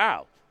baseball,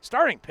 wow,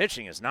 starting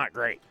pitching is not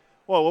great.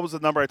 Well, what was the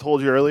number I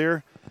told you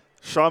earlier?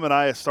 Sean and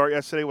I's start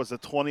yesterday was the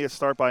 20th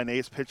start by an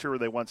A's pitcher where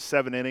they went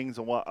 7 innings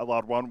and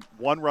allowed one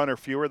run or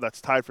fewer.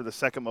 That's tied for the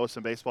second most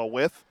in baseball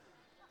with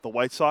the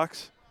White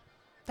Sox.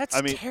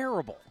 That's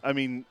terrible. I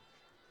mean,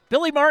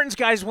 Billy Martin's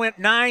guys went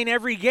 9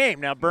 every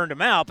game. Now burned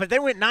them out, but they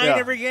went 9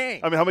 every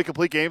game. I mean, how many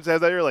complete games they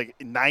have that year? Like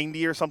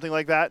 90 or something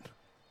like that?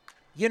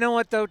 You know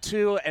what, though,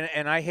 too,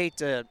 and I hate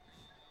to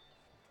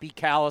be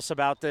callous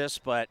about this,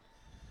 but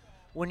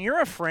when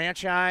you're a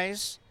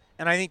franchise,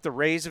 and I think the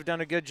Rays have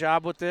done a good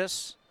job with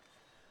this,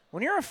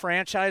 when you're a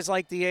franchise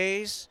like the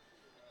A's,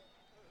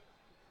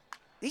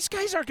 these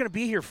guys aren't going to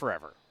be here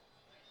forever.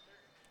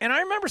 And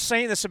I remember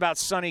saying this about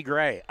Sonny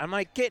Gray. I'm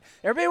like,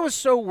 everybody was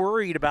so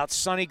worried about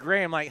Sonny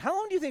Gray. I'm like, how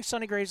long do you think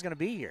Sonny Gray is going to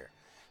be here?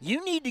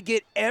 You need to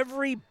get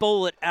every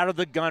bullet out of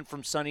the gun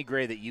from Sonny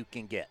Gray that you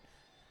can get.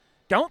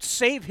 Don't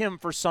save him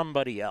for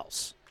somebody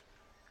else.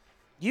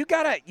 You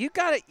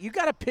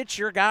gotta pitch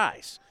your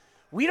guys.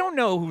 We don't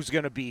know who's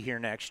going to be here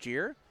next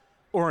year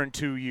or in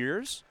 2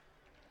 years.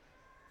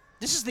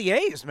 This is the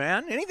A's,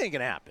 man. Anything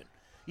can happen.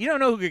 You don't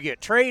know who could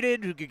get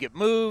traded, who could get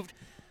moved.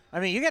 I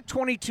mean, you got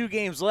 22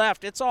 games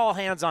left. It's all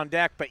hands on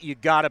deck, but you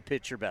got to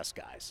pitch your best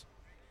guys.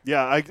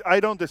 Yeah, I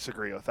don't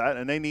disagree with that,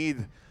 and they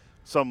need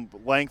some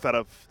length out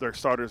of their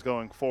starters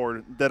going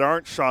forward that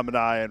aren't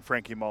Chaminade and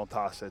Frankie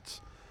Montas.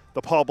 It's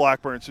the Paul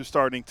Blackburns who's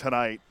starting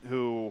tonight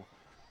who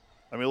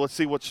 – I mean, let's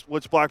see which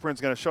Blackburn's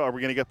going to show. Are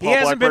we going to get Paul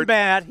Blackburn? He hasn't been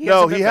bad. He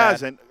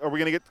hasn't. Are we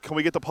going to get – can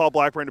we get the Paul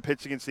Blackburn to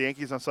pitch against the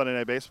Yankees on Sunday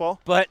Night Baseball?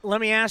 But let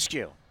me ask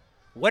you,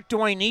 what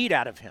do I need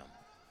out of him?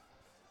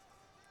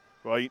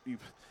 Well,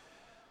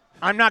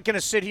 I'm not going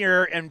to sit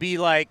here and be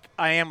like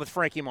I am with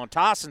Frankie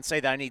Montas and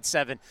say that I need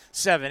seven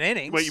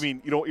innings. Wait, you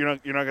mean you're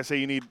not going to say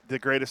you need the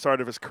greatest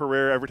start of his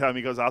career every time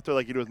he goes out there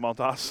like you do with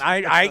Montas?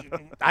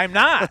 I'm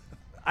not.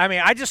 I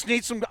mean, I just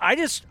need some. I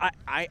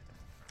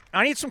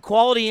need some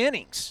quality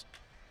innings.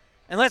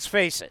 And let's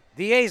face it,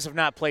 the A's have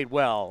not played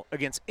well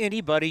against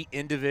anybody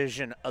in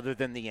division other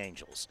than the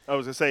Angels. I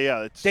was going to say,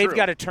 yeah, they've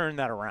got to turn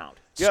that around.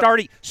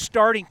 Yep.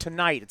 Starting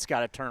tonight, it's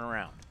got to turn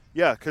around.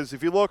 Yeah, because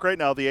if you look right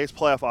now, the A's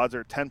playoff odds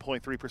are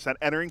 10.3%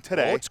 entering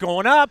today. Oh, it's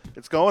going up.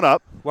 It's going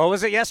up. What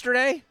was it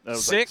yesterday? That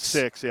was 6?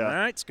 Like 6, yeah. All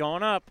right, it's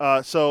going up.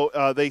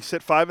 So they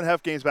sit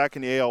 5.5 games back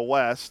in the AL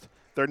West.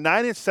 They're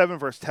 9-7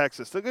 versus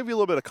Texas. They'll give you a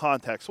little bit of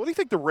context. What do you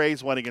think the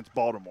Rays went against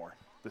Baltimore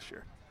this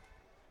year?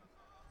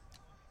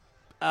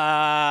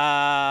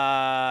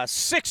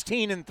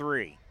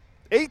 16-3.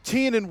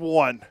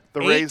 18-1. The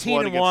Rays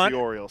won against the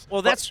Orioles.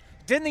 Well,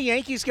 didn't the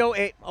Yankees go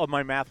 8? Oh,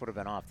 my math would have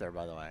been off there,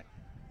 by the way.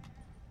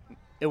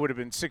 It would have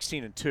been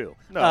 16-2.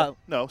 No,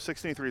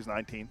 16-3 is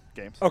 19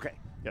 games. Okay.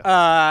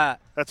 Yeah.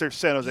 That's their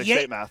San Jose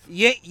State math.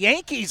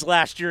 Yankees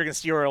last year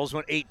against the Orioles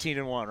went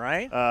 18-1,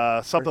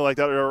 right? Something like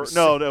that. Or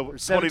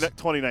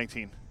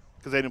 2019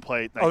 because they didn't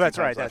play. Oh, that's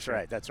right.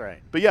 That's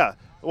right. But yeah.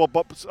 Well,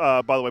 by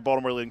the way,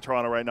 Baltimore leading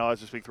Toronto right now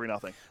as we speak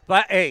 3-0.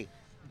 But hey,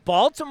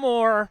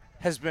 Baltimore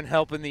has been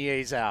helping the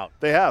A's out.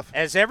 They have.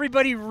 As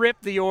everybody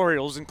ripped the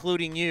Orioles,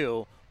 including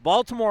you,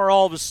 Baltimore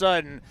all of a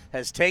sudden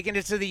has taken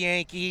it to the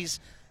Yankees.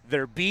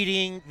 They're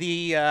beating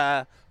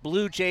the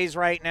Blue Jays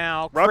right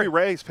now. Robbie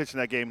Ray's pitching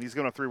that game. He's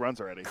going to have 3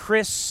 runs already.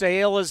 Chris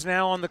Sale is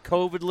now on the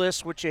COVID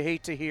list, which you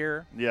hate to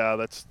hear. Yeah,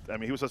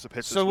 he was supposed to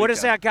pitch So this what does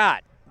weekend. that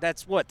got?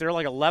 That's what? There are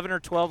like 11 or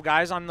 12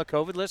 guys on the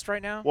COVID list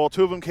right now? Well,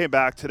 2 of them came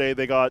back today.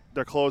 They got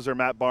their closer,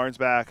 Matt Barnes,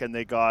 back, and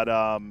they got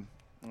Xander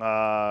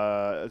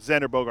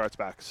Bogaerts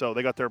back. So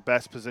they got their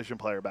best position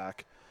player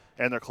back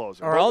and their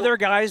closer. Are all their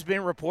guys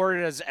being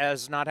reported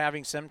as not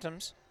having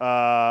symptoms?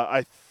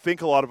 I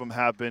think a lot of them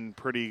have been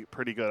pretty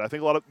good. I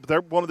think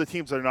they're one of the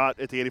teams that are not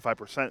at the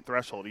 85%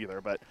 threshold either.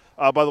 But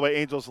by the way,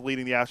 Angels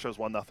leading the Astros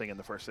 1-0 in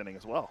the first inning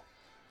as well.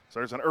 So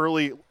there's an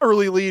early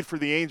lead for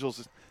the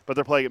Angels, but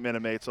they're playing at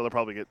Minute Maid, so they'll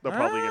probably get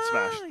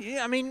smashed.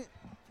 Yeah, I mean,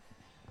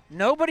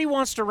 nobody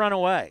wants to run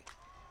away.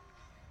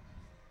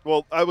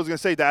 Well, I was going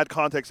to say, to add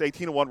context,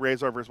 18-1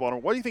 Rays versus Baltimore.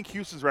 What do you think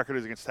Houston's record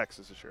is against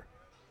Texas this year?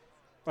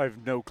 I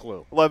have no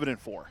clue.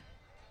 11-4.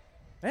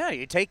 Yeah,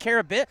 you take care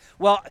of it.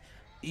 Well,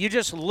 you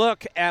just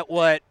look at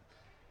what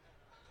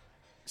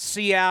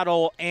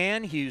Seattle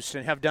and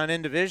Houston have done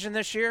in division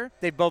this year.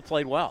 They both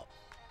played well.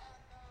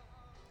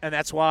 And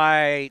that's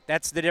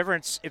the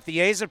difference. If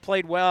the A's had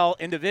played well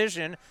in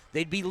division,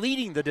 they'd be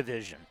leading the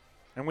division.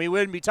 And we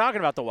wouldn't be talking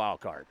about the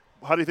wild card.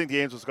 How do you think the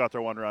Angels got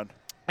their one run?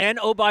 And,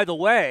 oh, by the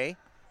way,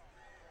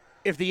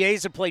 if the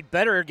A's had played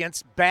better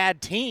against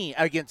good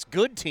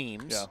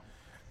teams,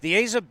 the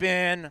A's have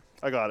been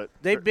 – I got it.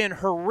 They've been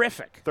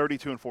horrific.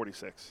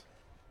 32-46.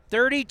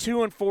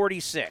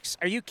 32-46.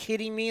 Are you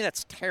kidding me?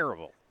 That's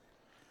terrible.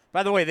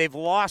 By the way, they've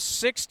lost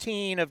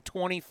 16 of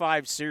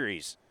 25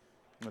 series.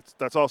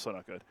 That's also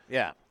not good.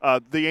 Yeah.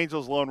 The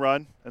Angels' lone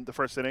run in the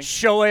first inning.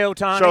 Shohei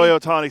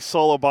Ohtani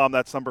solo bomb.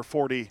 That's number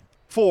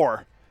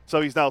 44.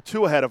 So he's now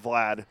 2 ahead of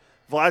Vlad.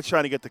 Vlad's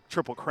trying to get the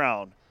Triple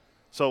Crown.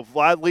 So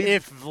Vlad leads.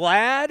 If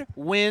Vlad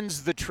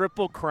wins the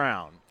Triple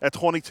Crown at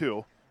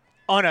 22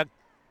 on a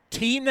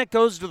team that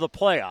goes to the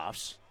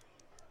playoffs,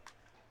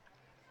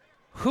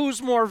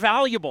 who's more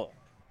valuable?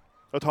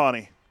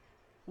 Ohtani.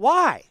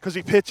 Why? Because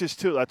he pitches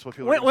too. That's what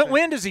people.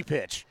 When does he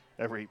pitch?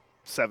 Every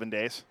 7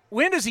 days.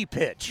 When does he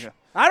pitch? Yeah.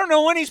 I don't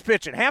know when he's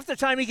pitching. Half the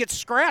time he gets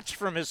scratched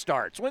from his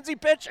starts. When's he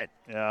pitching?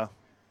 Yeah.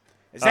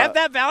 Is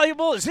that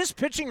valuable? Is his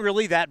pitching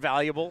really that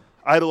valuable?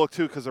 I had to look,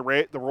 too, because the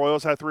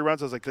Royals had 3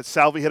 runs. I was like, did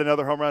Salvi hit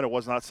another home run? It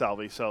was not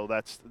Salvi, so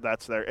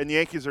that's there. And the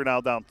Yankees are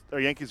now down. Or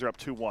Yankees are up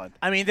 2-1.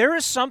 I mean, there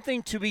is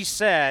something to be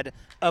said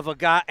of a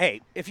guy.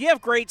 Hey, if you have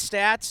great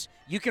stats,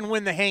 you can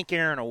win the Hank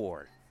Aaron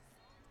Award.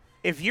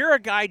 If you're a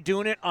guy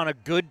doing it on a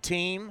good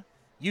team,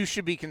 you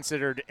should be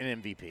considered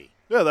an MVP.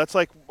 Yeah, that's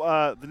like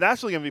the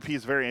National League MVP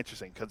is very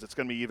interesting because it's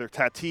going to be either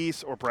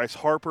Tatis or Bryce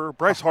Harper.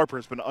 Bryce Harper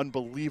has been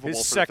unbelievable.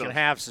 His second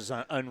halves is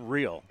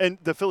unreal. And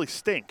the Phillies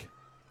stink.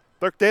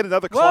 They had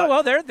another clutch.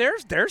 Well,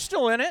 they're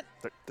still in it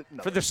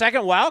for the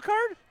second wild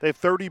card. They have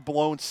 30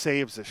 blown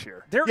saves this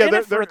year. They're in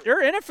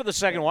it for the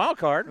second wild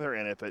card. They're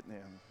in it, but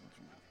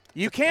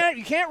you can't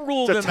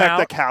rule them out. It's a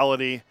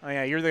technicality. Oh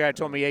yeah, you're the guy who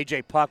told me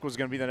AJ Puck was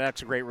going to be the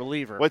next great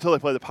reliever. Wait till they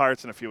play the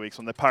Pirates in a few weeks.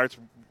 When the Pirates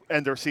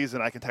end their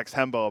season, I can text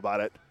Hembo about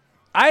it.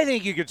 I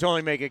think you could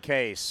totally make a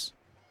case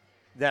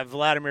that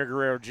Vladimir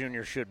Guerrero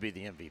Jr. should be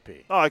the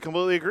MVP. Oh, I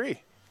completely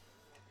agree.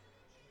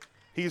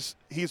 He's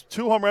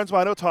 2 home runs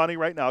behind Ohtani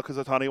right now because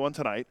Ohtani won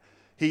tonight.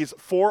 He's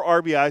 4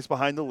 RBIs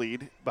behind the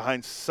lead,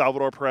 behind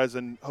Salvador Perez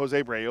and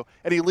Jose Abreu,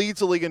 and he leads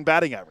the league in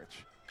batting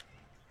average.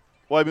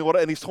 Well, I mean,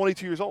 and he's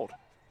 22 years old.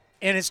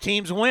 And his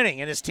team's winning,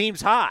 and his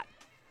team's hot.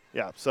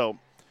 Yeah, so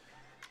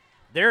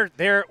they're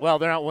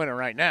not winning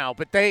right now,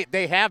 but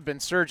they have been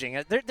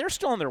surging. They're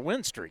still on their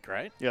win streak,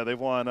 right? Yeah, they've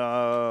won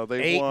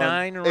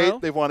 9 in a row.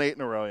 They've won 8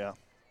 in a row. Yeah,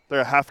 they're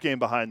a half game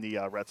behind the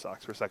Red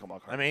Sox for second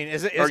wild card. I mean,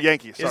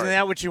 Yankees? Isn't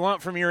that what you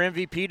want from your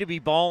MVP, to be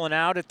balling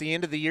out at the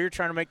end of the year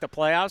trying to make the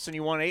playoffs, and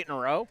you won 8 in a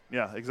row?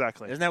 Yeah,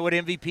 exactly. Isn't that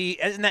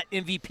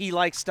MVP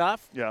like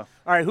stuff? Yeah.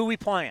 All right, who we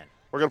playing?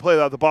 We're going to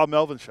play the Bob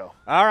Melvin Show.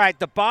 All right,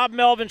 the Bob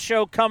Melvin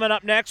Show coming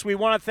up next. We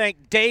want to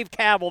thank Dave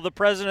Kaval, the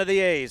president of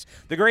the A's,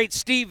 the great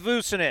Steve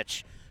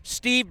Vucinich,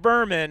 Steve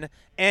Berman,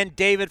 and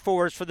David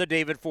Forst for the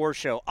David Forst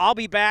Show. I'll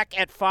be back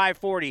at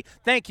 5:40.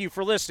 Thank you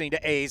for listening to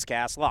A's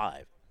Cast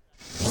Live.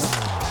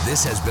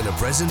 This has been a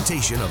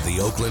presentation of the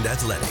Oakland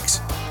Athletics.